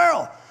around the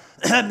world.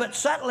 But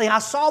suddenly I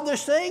saw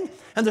this thing,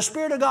 and the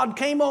Spirit of God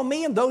came on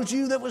me and those of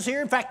you that was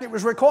here. In fact, it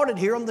was recorded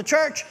here on the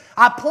church.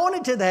 I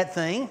pointed to that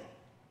thing.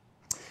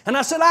 And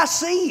I said, I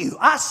see you.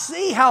 I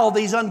see how all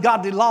these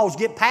ungodly laws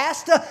get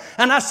passed.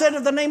 And I said,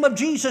 in the name of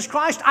Jesus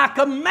Christ, I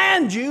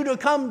command you to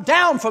come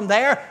down from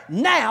there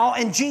now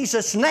in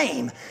Jesus'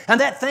 name.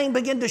 And that thing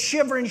began to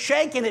shiver and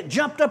shake, and it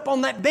jumped up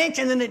on that bench,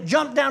 and then it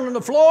jumped down on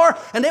the floor.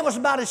 And it was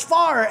about as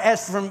far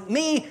as from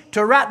me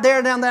to right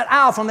there down that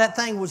aisle from that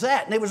thing was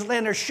at. And it was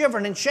laying there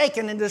shivering and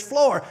shaking in this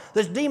floor,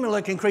 this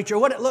demon-looking creature.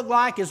 What it looked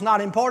like is not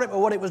important, but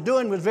what it was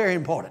doing was very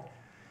important.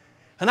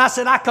 And I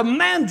said, I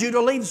command you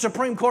to leave the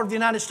Supreme Court of the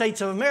United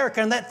States of America.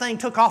 And that thing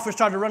took off and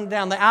started running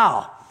down the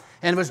aisle.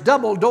 And it was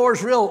double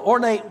doors, real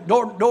ornate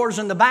doors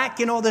in the back,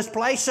 you know, this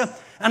place. And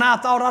I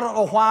thought, I don't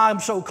know why I'm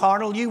so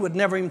carnal. You would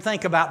never even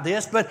think about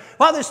this. But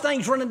while this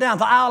thing's running down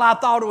the aisle, I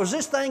thought, was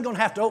this thing going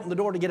to have to open the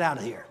door to get out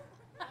of here?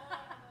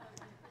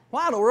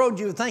 Why in the world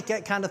do you think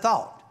that kind of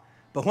thought?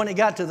 But when it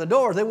got to the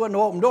door, they wouldn't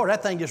open the door.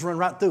 That thing just run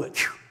right through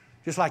it,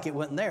 just like it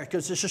went in there,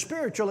 because it's a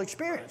spiritual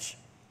experience.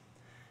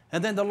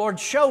 And then the Lord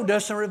showed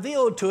us and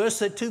revealed to us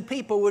that 2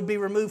 people would be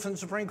removed from the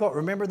Supreme Court.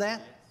 Remember that?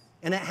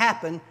 And it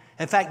happened.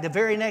 In fact, the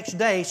very next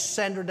day,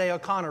 Sandra Day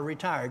O'Connor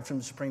retired from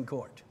the Supreme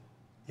Court.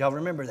 Y'all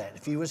remember that.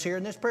 If you was here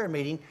in this prayer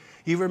meeting,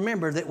 you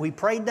remember that we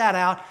prayed that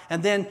out.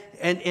 And then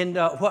in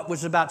what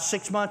was about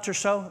 6 months or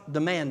so, the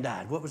man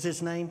died. What was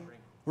his name?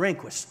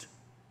 Rehnquist.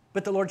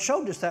 But the Lord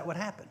showed us that would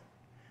happen.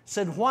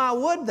 Said, why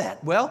would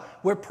that? Well,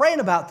 we're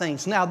praying about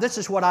things. Now, this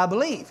is what I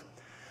believe.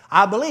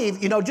 I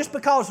believe, you know, just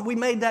because we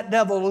made that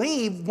devil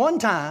leave one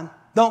time,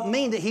 don't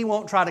mean that he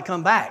won't try to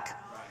come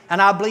back.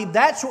 And I believe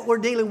that's what we're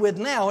dealing with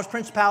now is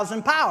principalities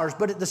and powers.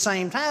 But at the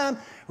same time,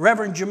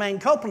 Reverend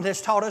Jermaine Copeland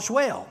has taught us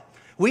well.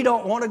 We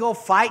don't want to go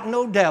fight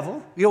no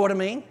devil, you know what I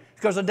mean?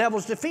 Because the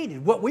devil's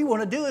defeated. What we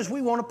want to do is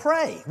we want to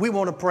pray. We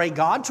want to pray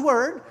God's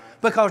Word,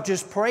 because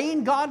just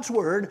praying God's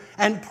Word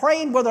and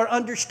praying with our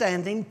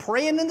understanding,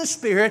 praying in the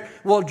Spirit,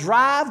 will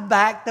drive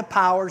back the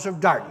powers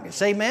of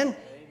darkness. Amen?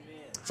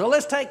 So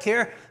let's take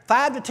here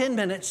 5 to 10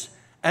 minutes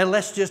and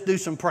let's just do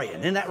some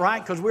praying. Isn't that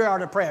right? Because we're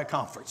at a prayer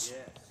conference.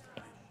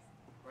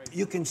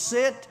 You can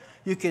sit,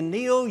 you can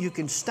kneel, you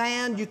can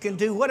stand, you can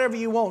do whatever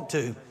you want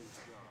to.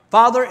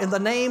 Father, in the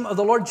name of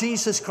the Lord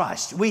Jesus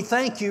Christ, we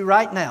thank you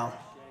right now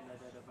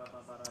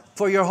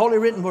for your holy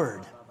written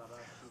word.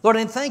 Lord,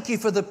 and thank you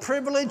for the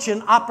privilege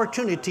and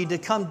opportunity to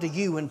come to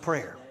you in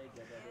prayer.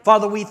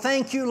 Father, we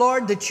thank you,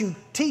 Lord, that you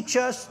teach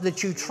us,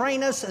 that you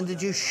train us, and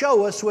that you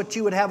show us what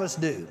you would have us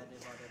do.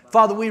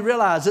 Father, we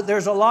realize that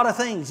there's a lot of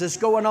things that's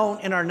going on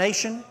in our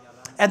nation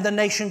and the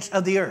nations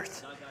of the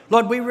earth.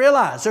 Lord, we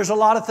realize there's a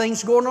lot of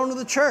things going on in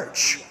the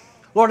church.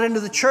 Lord,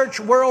 into the church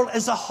world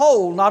as a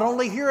whole, not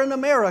only here in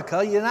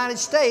America, United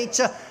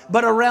States,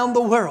 but around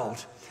the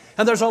world.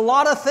 And there's a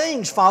lot of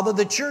things, Father,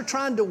 that you're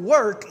trying to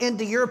work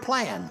into your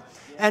plan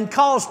and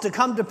cause to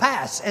come to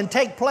pass and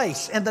take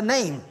place in the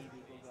name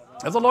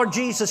of the Lord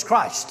Jesus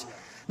Christ.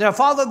 Now,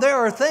 Father, there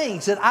are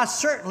things that I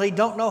certainly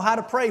don't know how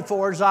to pray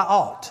for as I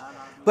ought.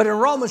 But in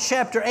Romans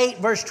chapter 8,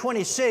 verse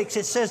 26,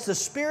 it says, the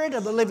Spirit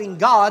of the living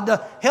God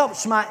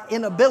helps my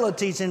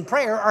inabilities in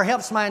prayer, or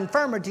helps my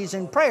infirmities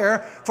in prayer,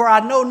 for I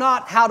know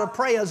not how to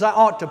pray as I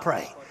ought to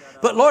pray.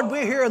 But Lord,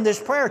 we're here in this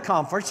prayer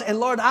conference, and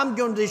Lord, I'm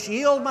going to just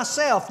yield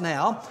myself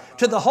now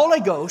to the Holy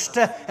Ghost.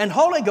 And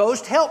Holy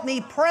Ghost, help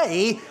me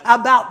pray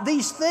about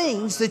these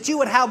things that you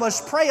would have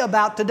us pray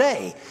about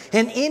today.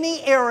 In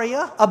any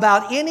area,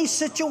 about any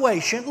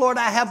situation, Lord,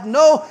 I have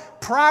no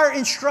prior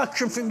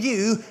instruction from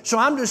you, so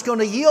I'm just going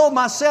to yield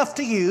myself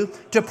to you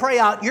to pray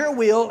out your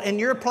will and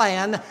your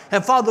plan.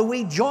 And Father,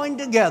 we join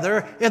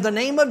together in the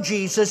name of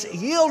Jesus,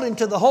 yielding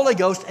to the Holy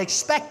Ghost,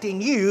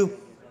 expecting you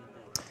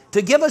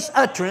to give us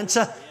utterance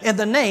in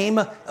the name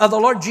of the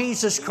Lord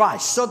Jesus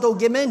Christ. Soto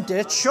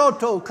gemente,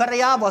 shoto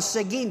cariavo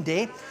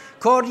seguinte,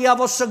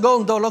 coriavo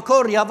secondo, lo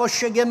coriavo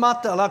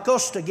scegemata, la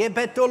costa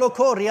gebeto lo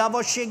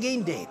coriavo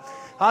seguinte.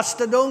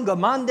 Astadunga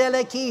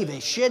mandele kive,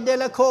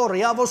 shedele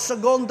coriavo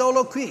secondo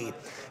lo qui.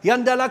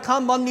 Yandela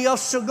cambanio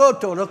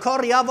segoto, lo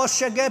coriavo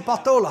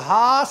segepatola,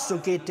 ha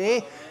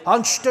sukite,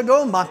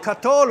 anstadoma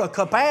catola,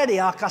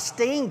 caperia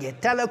castinge,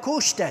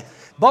 telecuste.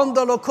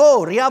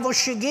 Bondoloco, riavo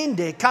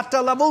shiginde,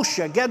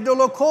 catalavusha,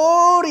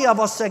 gedoloco,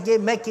 riavo sege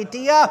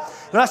mekitia,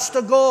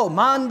 rastago,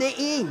 mande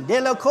in,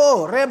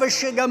 delaco,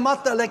 revashiga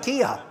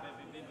matalakia.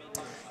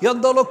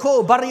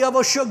 Yondoloco,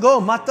 bariavo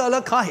shago,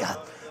 matalakaya.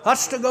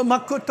 Astago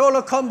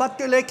makutolo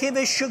combatile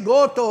kive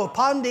shigoto,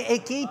 pande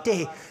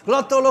ekite,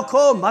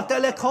 glotoloco,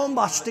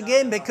 matalekomba,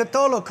 stagembe,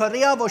 catolo,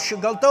 cariavo,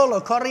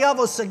 shigaltolo,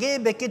 cariavo,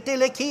 sagebe,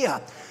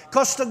 kitelekia.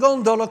 Costa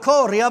gondola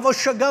coriavo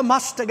shaga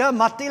mastaga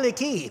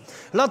matiliki.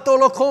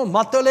 Latoloco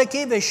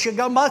mataleki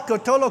veshaga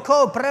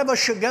makatoloco preva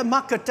shaga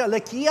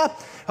makatelekia.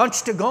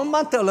 Hunchtagon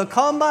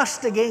matalacomba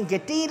stagin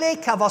getile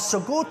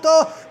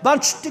cavasaguto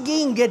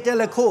bunchstagin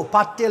geteleco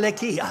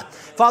patelekia.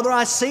 Father,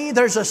 I see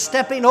there's a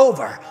stepping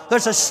over.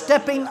 There's a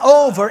stepping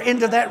over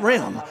into that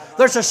realm.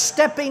 There's a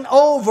stepping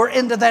over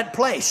into that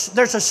place.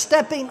 There's a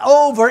stepping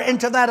over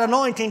into that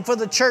anointing for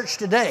the church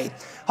today.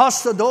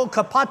 Hostado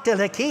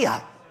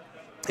kapatelekia.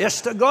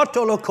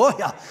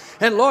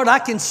 And Lord, I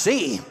can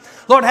see,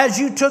 Lord, as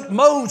you took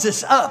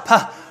Moses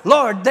up,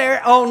 Lord,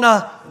 there on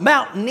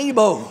Mount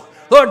Nebo,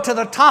 Lord, to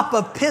the top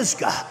of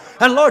Pisgah.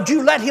 And Lord,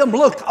 you let him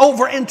look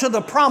over into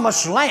the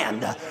promised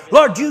land.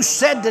 Lord, you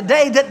said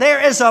today that there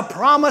is a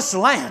promised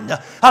land,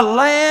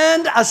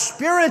 a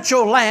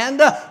spiritual land,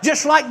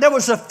 just like there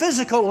was a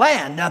physical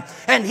land.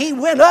 And he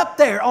went up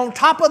there on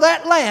top of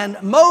that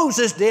land,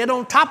 Moses did,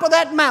 on top of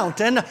that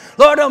mountain,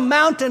 Lord, a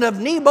mountain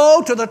of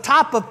Nebo to the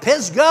top of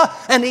Pisgah,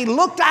 and he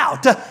looked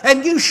out,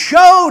 and you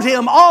showed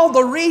him all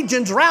the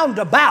regions round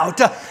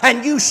about,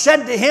 and you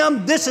said to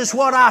him, this is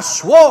what I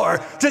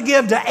swore to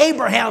give to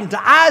Abraham, to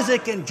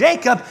Isaac, and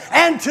Jacob,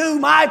 and to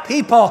my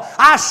people.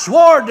 I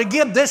swore to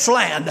give this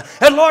land.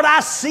 And Lord, I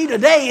see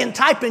today in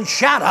type and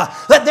shadow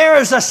that there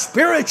is a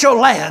spiritual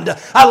land,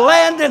 a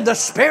land in the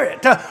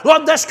spirit.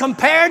 Lord, that's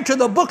compared to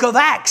the book of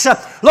Acts.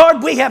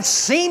 Lord, we have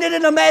seen it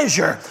in a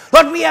measure.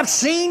 Lord, we have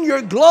seen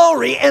your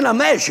glory in a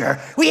measure.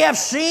 We have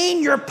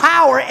seen your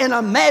power in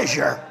a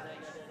measure.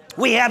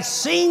 We have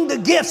seen the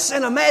gifts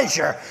in a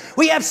measure.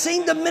 We have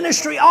seen the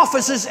ministry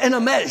offices in a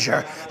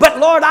measure. But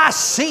Lord, I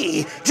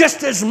see,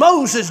 just as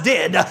Moses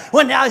did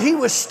when he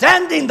was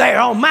standing there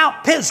on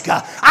Mount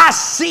Pisgah, I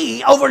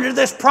see over to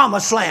this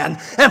promised land.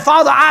 And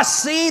Father, I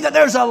see that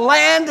there's a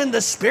land in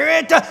the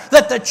spirit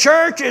that the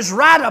church is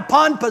right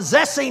upon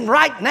possessing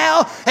right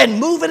now and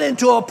moving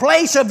into a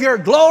place of your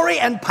glory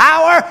and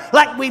power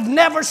like we've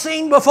never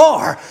seen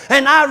before.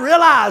 And I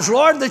realize,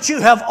 Lord, that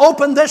you have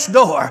opened this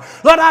door.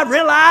 Lord, I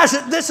realize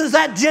that this is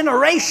that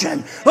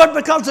generation. Lord,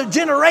 because the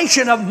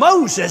generation of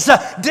Moses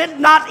did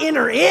not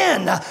enter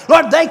in.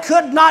 Lord, they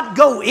could not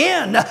go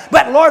in.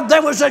 But Lord,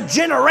 there was a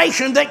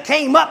generation that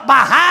came up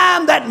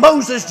behind that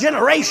Moses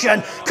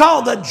generation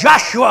called the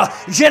Joshua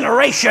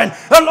generation.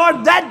 And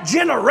Lord, that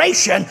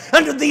generation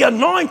under the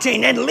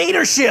anointing and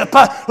leadership,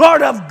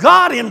 Lord, of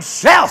God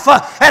himself,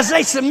 as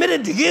they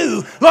submitted to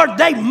you, Lord,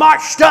 they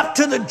marched up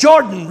to the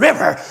Jordan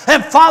River.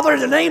 And Father, in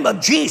the name of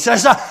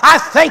Jesus, I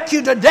thank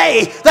you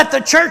today that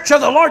the church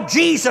of the Lord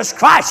Jesus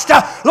Christ,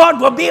 Lord,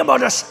 will be able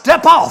to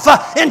step off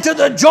into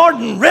the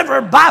Jordan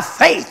River by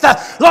faith,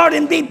 Lord,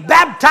 and be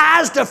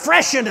baptized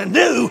afresh and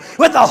anew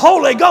with the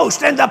Holy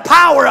Ghost and the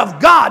power of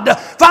God.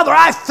 Father,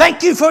 I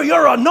thank you for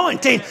your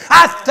anointing.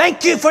 I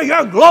thank you for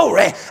your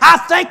glory. I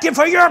thank you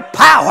for your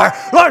power.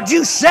 Lord,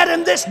 you said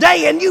in this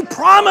day, and you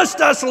promised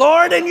us,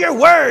 Lord, in your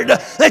word,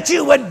 that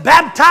you would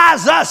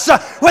baptize us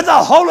with the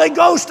Holy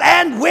Ghost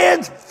and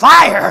with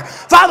fire.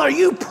 Father,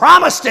 you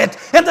promised it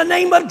in the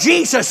name of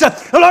Jesus.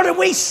 Lord, and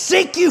we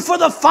seek you for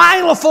the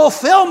final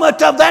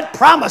fulfillment of that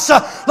promise.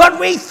 Lord,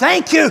 we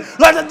thank you,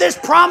 Lord, that this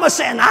promise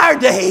in our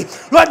day,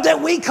 Lord, that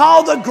we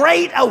call the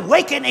great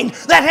awakening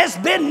that has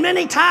been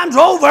many times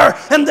over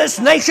in this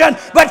nation.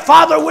 But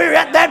Father, we're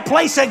at that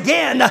place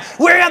again.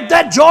 We're at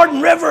that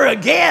Jordan River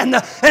again.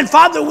 And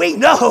Father, we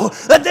know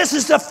that this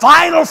is the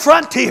final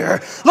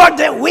frontier. Lord,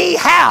 that we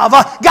have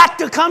got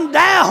to come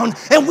down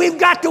and we've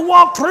got to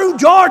walk through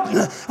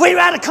Jordan. We've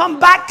got to come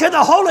back to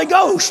the Holy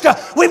Ghost.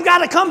 We've got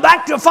to come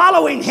back to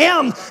following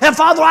him. And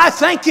Father, I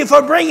thank you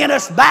for bringing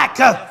us back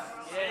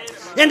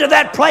into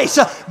that place,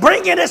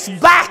 bringing us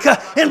back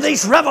in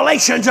these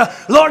revelations.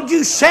 Lord,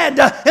 you said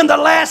in the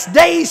last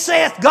days,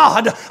 saith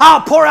God,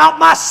 I'll pour out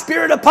my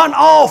spirit upon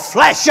all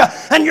flesh,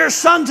 and your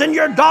sons and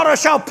your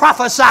daughters shall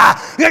prophesy.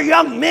 Your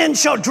young men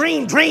shall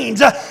dream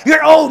dreams.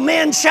 Your old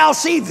men shall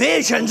see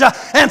visions.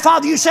 And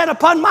Father, you said,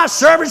 upon my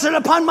servants and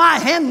upon my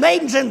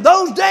handmaidens in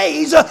those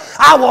days,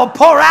 I will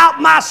pour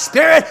out my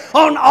spirit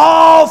on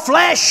all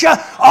flesh,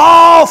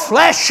 all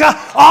flesh,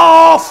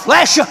 all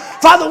flesh.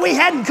 Father, we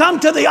hadn't come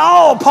to the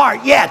all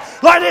part yet.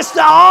 Lord, it's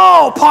the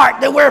all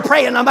part that we're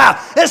praying about.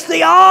 It's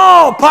the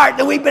all part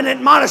that we've been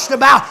admonished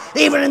about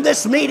even in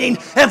this meeting.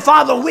 And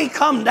Father, we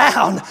come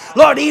down,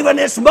 Lord, even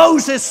as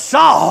Moses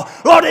saw,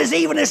 Lord, as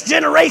even as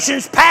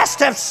generations past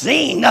have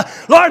seen,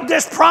 Lord,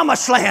 this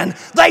promised land,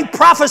 they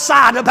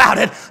prophesied about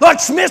it.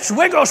 Lord, Smith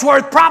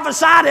Wigglesworth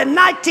prophesied in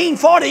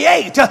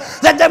 1948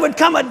 that there would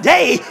come a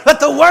day that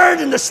the Word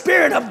and the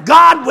Spirit of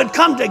God would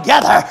come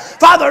together.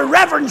 Father,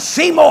 Reverend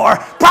Seymour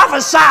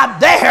prophesied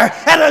there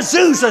at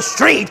Azusa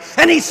Street,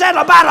 and he said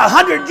about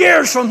 100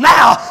 years from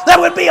now there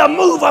would be a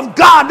move of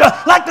God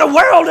like the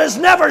world has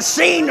never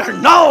seen or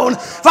known.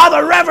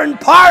 Father, Reverend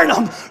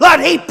Parnham, Lord,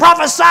 he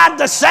prophesied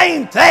the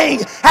same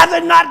thing,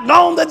 having not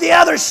known that the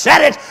others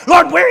said it.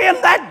 Lord, we're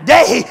in that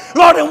day,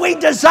 Lord, and we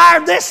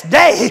desire this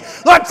day.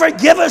 Lord,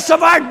 forgive us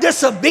of our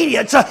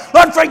disobedience.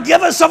 Lord,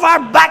 forgive us of our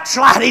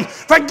backsliding.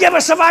 Forgive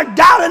us of our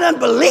doubt and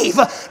unbelief.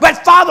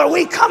 But Father,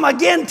 we come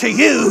again to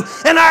you,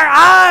 and our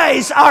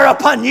eyes are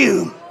upon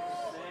you.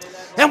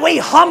 And we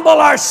humble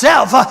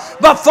ourselves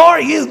before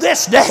you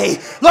this day.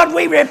 Lord,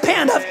 we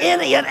repent of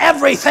any and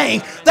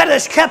everything that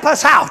has kept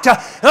us out.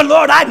 And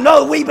Lord, I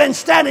know we've been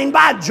standing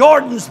by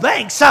Jordan's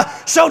banks,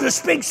 so to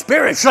speak,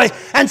 spiritually.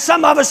 And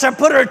some of us have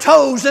put our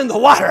toes in the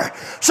water.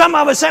 Some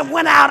of us have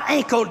went out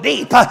ankle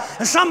deep.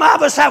 And some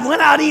of us have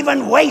went out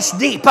even waist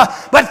deep.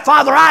 But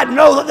Father, I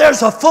know that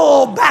there's a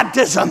full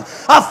baptism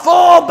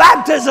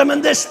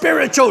in this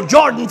spiritual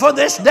Jordan for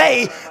this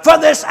day, for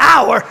this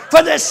hour,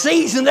 for this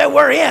season that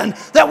we're in,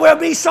 that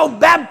we'll be so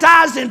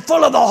baptized and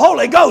full of the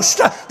Holy Ghost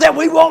that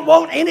we won't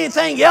want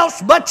anything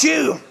else but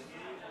you.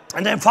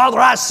 And then, Father,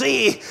 I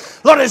see,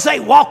 Lord, as they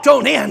walked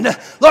on in,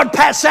 Lord,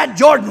 past that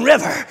Jordan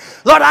River,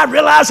 Lord, I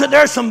realize that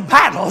there's some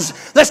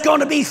battles that's going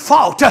to be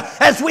fought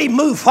as we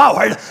move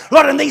forward.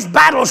 Lord, and these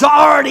battles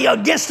are already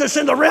against us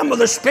in the realm of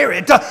the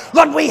Spirit.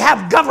 Lord, we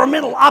have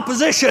governmental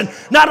opposition,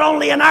 not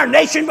only in our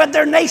nation, but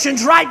their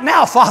nations right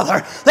now,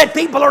 Father, that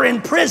people are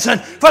in prison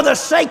for the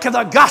sake of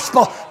the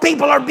gospel.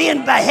 People are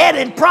being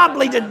beheaded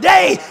probably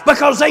today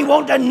because they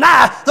won't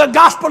deny the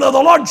gospel of the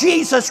Lord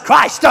Jesus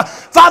Christ.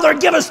 Father,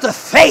 give us the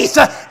faith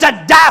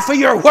to die for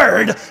your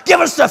word. Give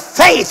us the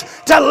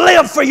faith to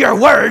live for your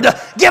word.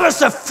 Give us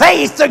the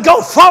faith to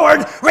go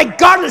forward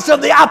regardless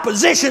of the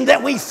opposition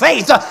that we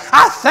face.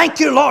 I thank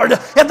you, Lord,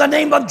 in the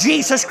name of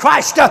Jesus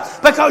Christ,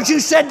 because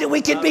you said that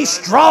we can be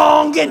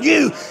strong in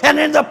you and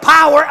in the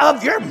power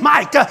of your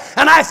might.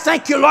 And I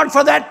thank you, Lord,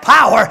 for that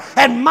power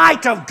and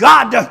might of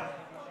God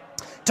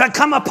to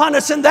come upon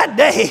us in that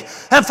day.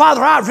 And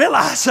Father, I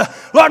realize,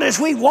 Lord, as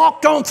we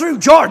walked on through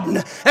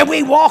Jordan and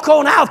we walk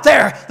on out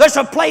there, there's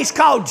a place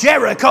called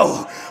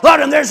Jericho. Lord,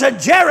 and there's a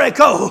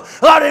Jericho.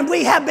 Lord, and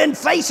we have been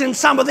facing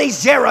some of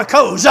these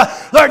Jerichos.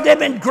 Lord, there have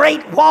been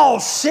great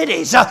walled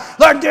cities.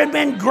 Lord, there have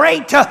been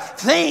great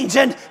things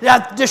and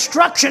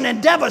destruction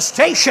and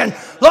devastation.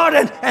 Lord,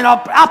 and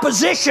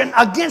opposition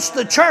against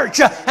the church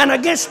and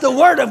against the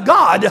Word of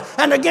God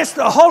and against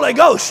the Holy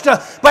Ghost.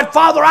 But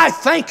Father, I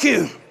thank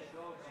you,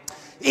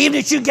 even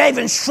as you gave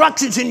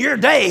instructions in your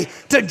day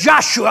to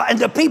Joshua and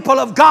the people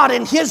of God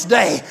in his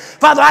day.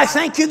 Father, I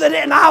thank you that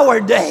in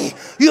our day,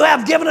 you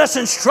have given us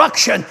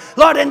instruction,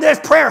 Lord, in this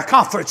prayer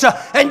conference,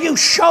 and you've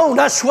shown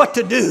us what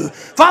to do.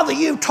 Father,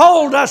 you've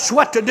told us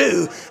what to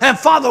do. And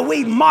Father,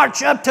 we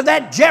march up to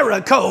that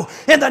Jericho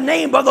in the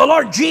name of the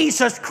Lord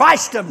Jesus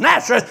Christ of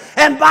Nazareth.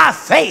 And by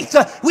faith,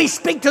 we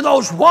speak to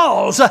those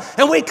walls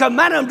and we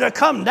command them to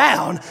come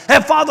down.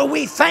 And Father,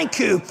 we thank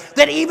you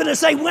that even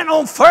as they went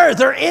on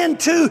further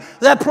into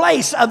the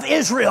place of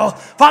Israel,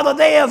 Father,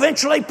 they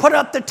eventually put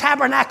up the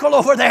tabernacle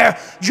over there.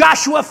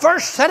 Joshua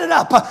first set it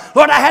up.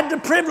 Lord, I had the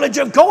privilege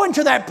of going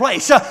to that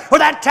place where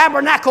that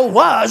tabernacle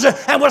was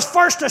and was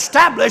first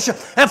established.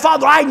 And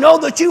Father, I know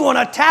that you want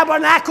a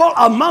tabernacle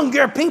among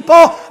your people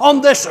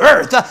on this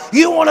earth.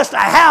 You want us to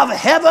have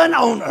heaven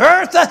on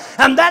earth,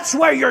 and that's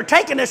where you're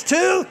taking us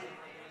to.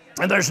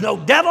 And there's no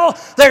devil,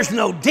 there's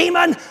no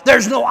demon,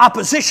 there's no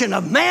opposition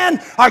of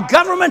man or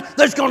government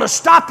that's going to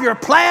stop your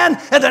plan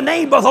in the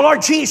name of the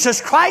Lord Jesus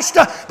Christ.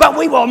 But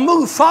we will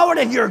move forward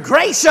in your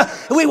grace.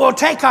 We will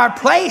take our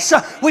place.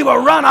 We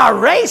will run our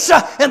race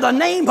in the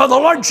name of the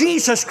Lord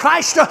Jesus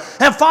Christ.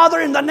 And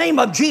Father, in the name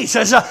of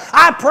Jesus,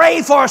 I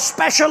pray for a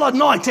special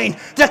anointing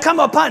to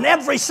come upon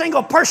every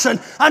single person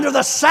under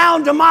the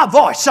sound of my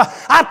voice.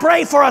 I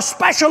pray for a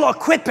special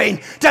equipping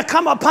to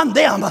come upon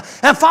them.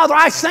 And Father,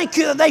 I thank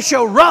you that they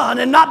shall run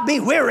and not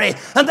be weary,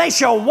 and they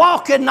shall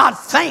walk and not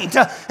faint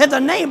in the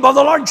name of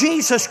the Lord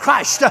Jesus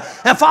Christ.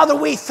 And Father,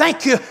 we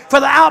thank you for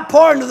the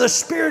outpouring of the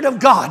Spirit of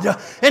God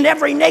in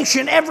every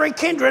nation, every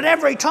kindred,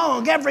 every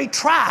tongue, every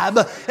tribe,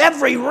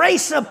 every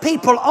race of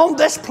people on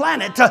this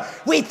planet.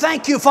 We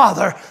thank you,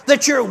 Father,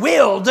 that your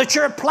will, that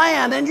your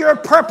plan, and your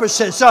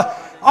purposes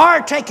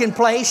are taking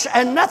place,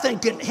 and nothing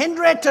can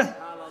hinder it,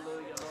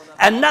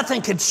 and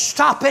nothing can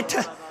stop it.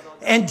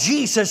 In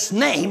Jesus'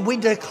 name, we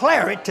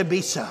declare it to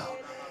be so.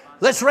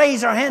 Let's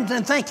raise our hands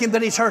and thank him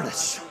that he's heard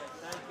us.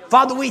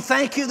 Father, we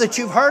thank you that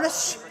you've heard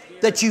us.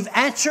 that you've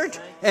answered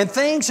and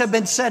things have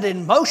been set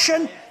in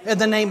motion in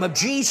the name of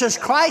Jesus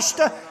Christ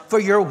for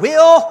your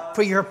will,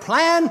 for your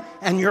plan,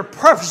 and your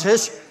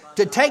purposes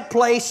to take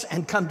place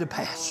and come to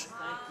pass.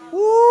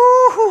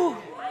 Woo-hoo.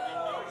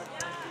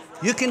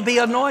 You can be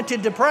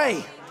anointed to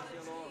pray.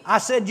 I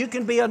said you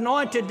can be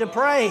anointed to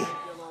pray.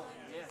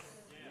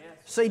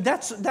 See,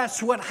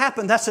 that's what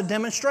happened. That's a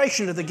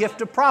demonstration of the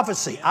gift of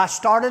prophecy. I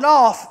started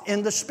off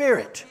in the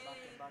Spirit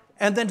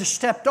and then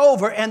stepped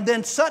over, and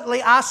then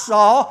suddenly I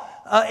saw,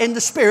 in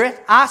the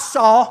Spirit, I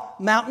saw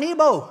Mount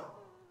Nebo.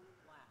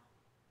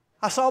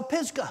 I saw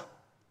Pisgah.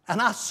 And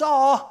I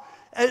saw,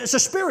 it's a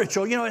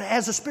spiritual, it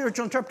has a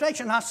spiritual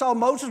interpretation. I saw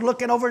Moses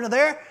looking over into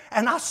there,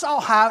 and I saw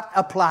how it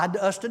applied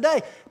to us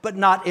today. But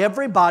not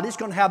everybody's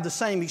going to have the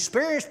same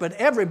experience, but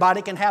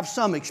everybody can have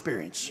some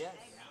experience.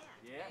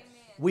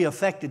 We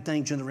affected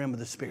things in the realm of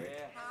the Spirit.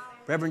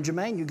 Reverend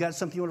Jermaine, you got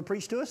something you want to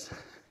preach to us?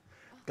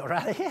 Go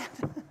right ahead.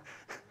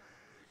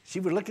 She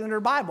was looking at her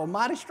Bible,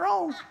 mighty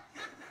strong.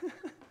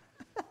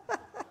 Well,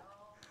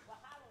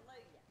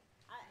 hallelujah.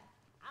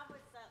 I was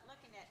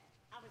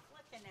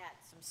looking at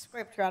some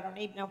scripture. I don't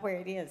even know where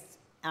it is.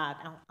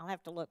 I'll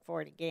have to look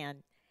for it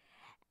again.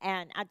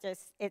 And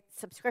it's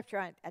some scripture.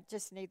 I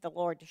just need the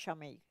Lord to show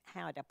me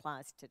how it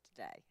applies to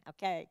today.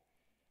 Okay?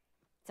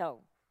 So,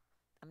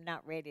 I'm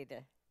not ready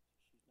to.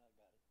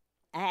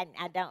 I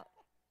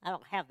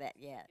don't have that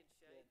yet.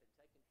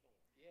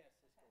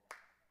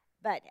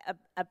 But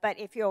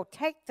if you'll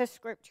take the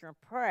scripture and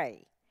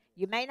pray,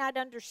 you may not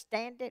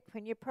understand it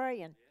when you're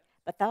praying,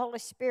 but the Holy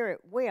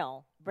Spirit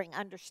will bring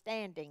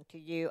understanding to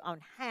you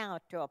on how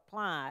to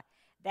apply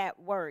that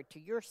word to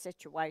your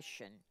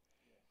situation.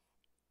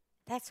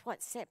 That's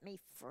what set me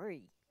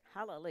free.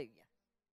 Hallelujah.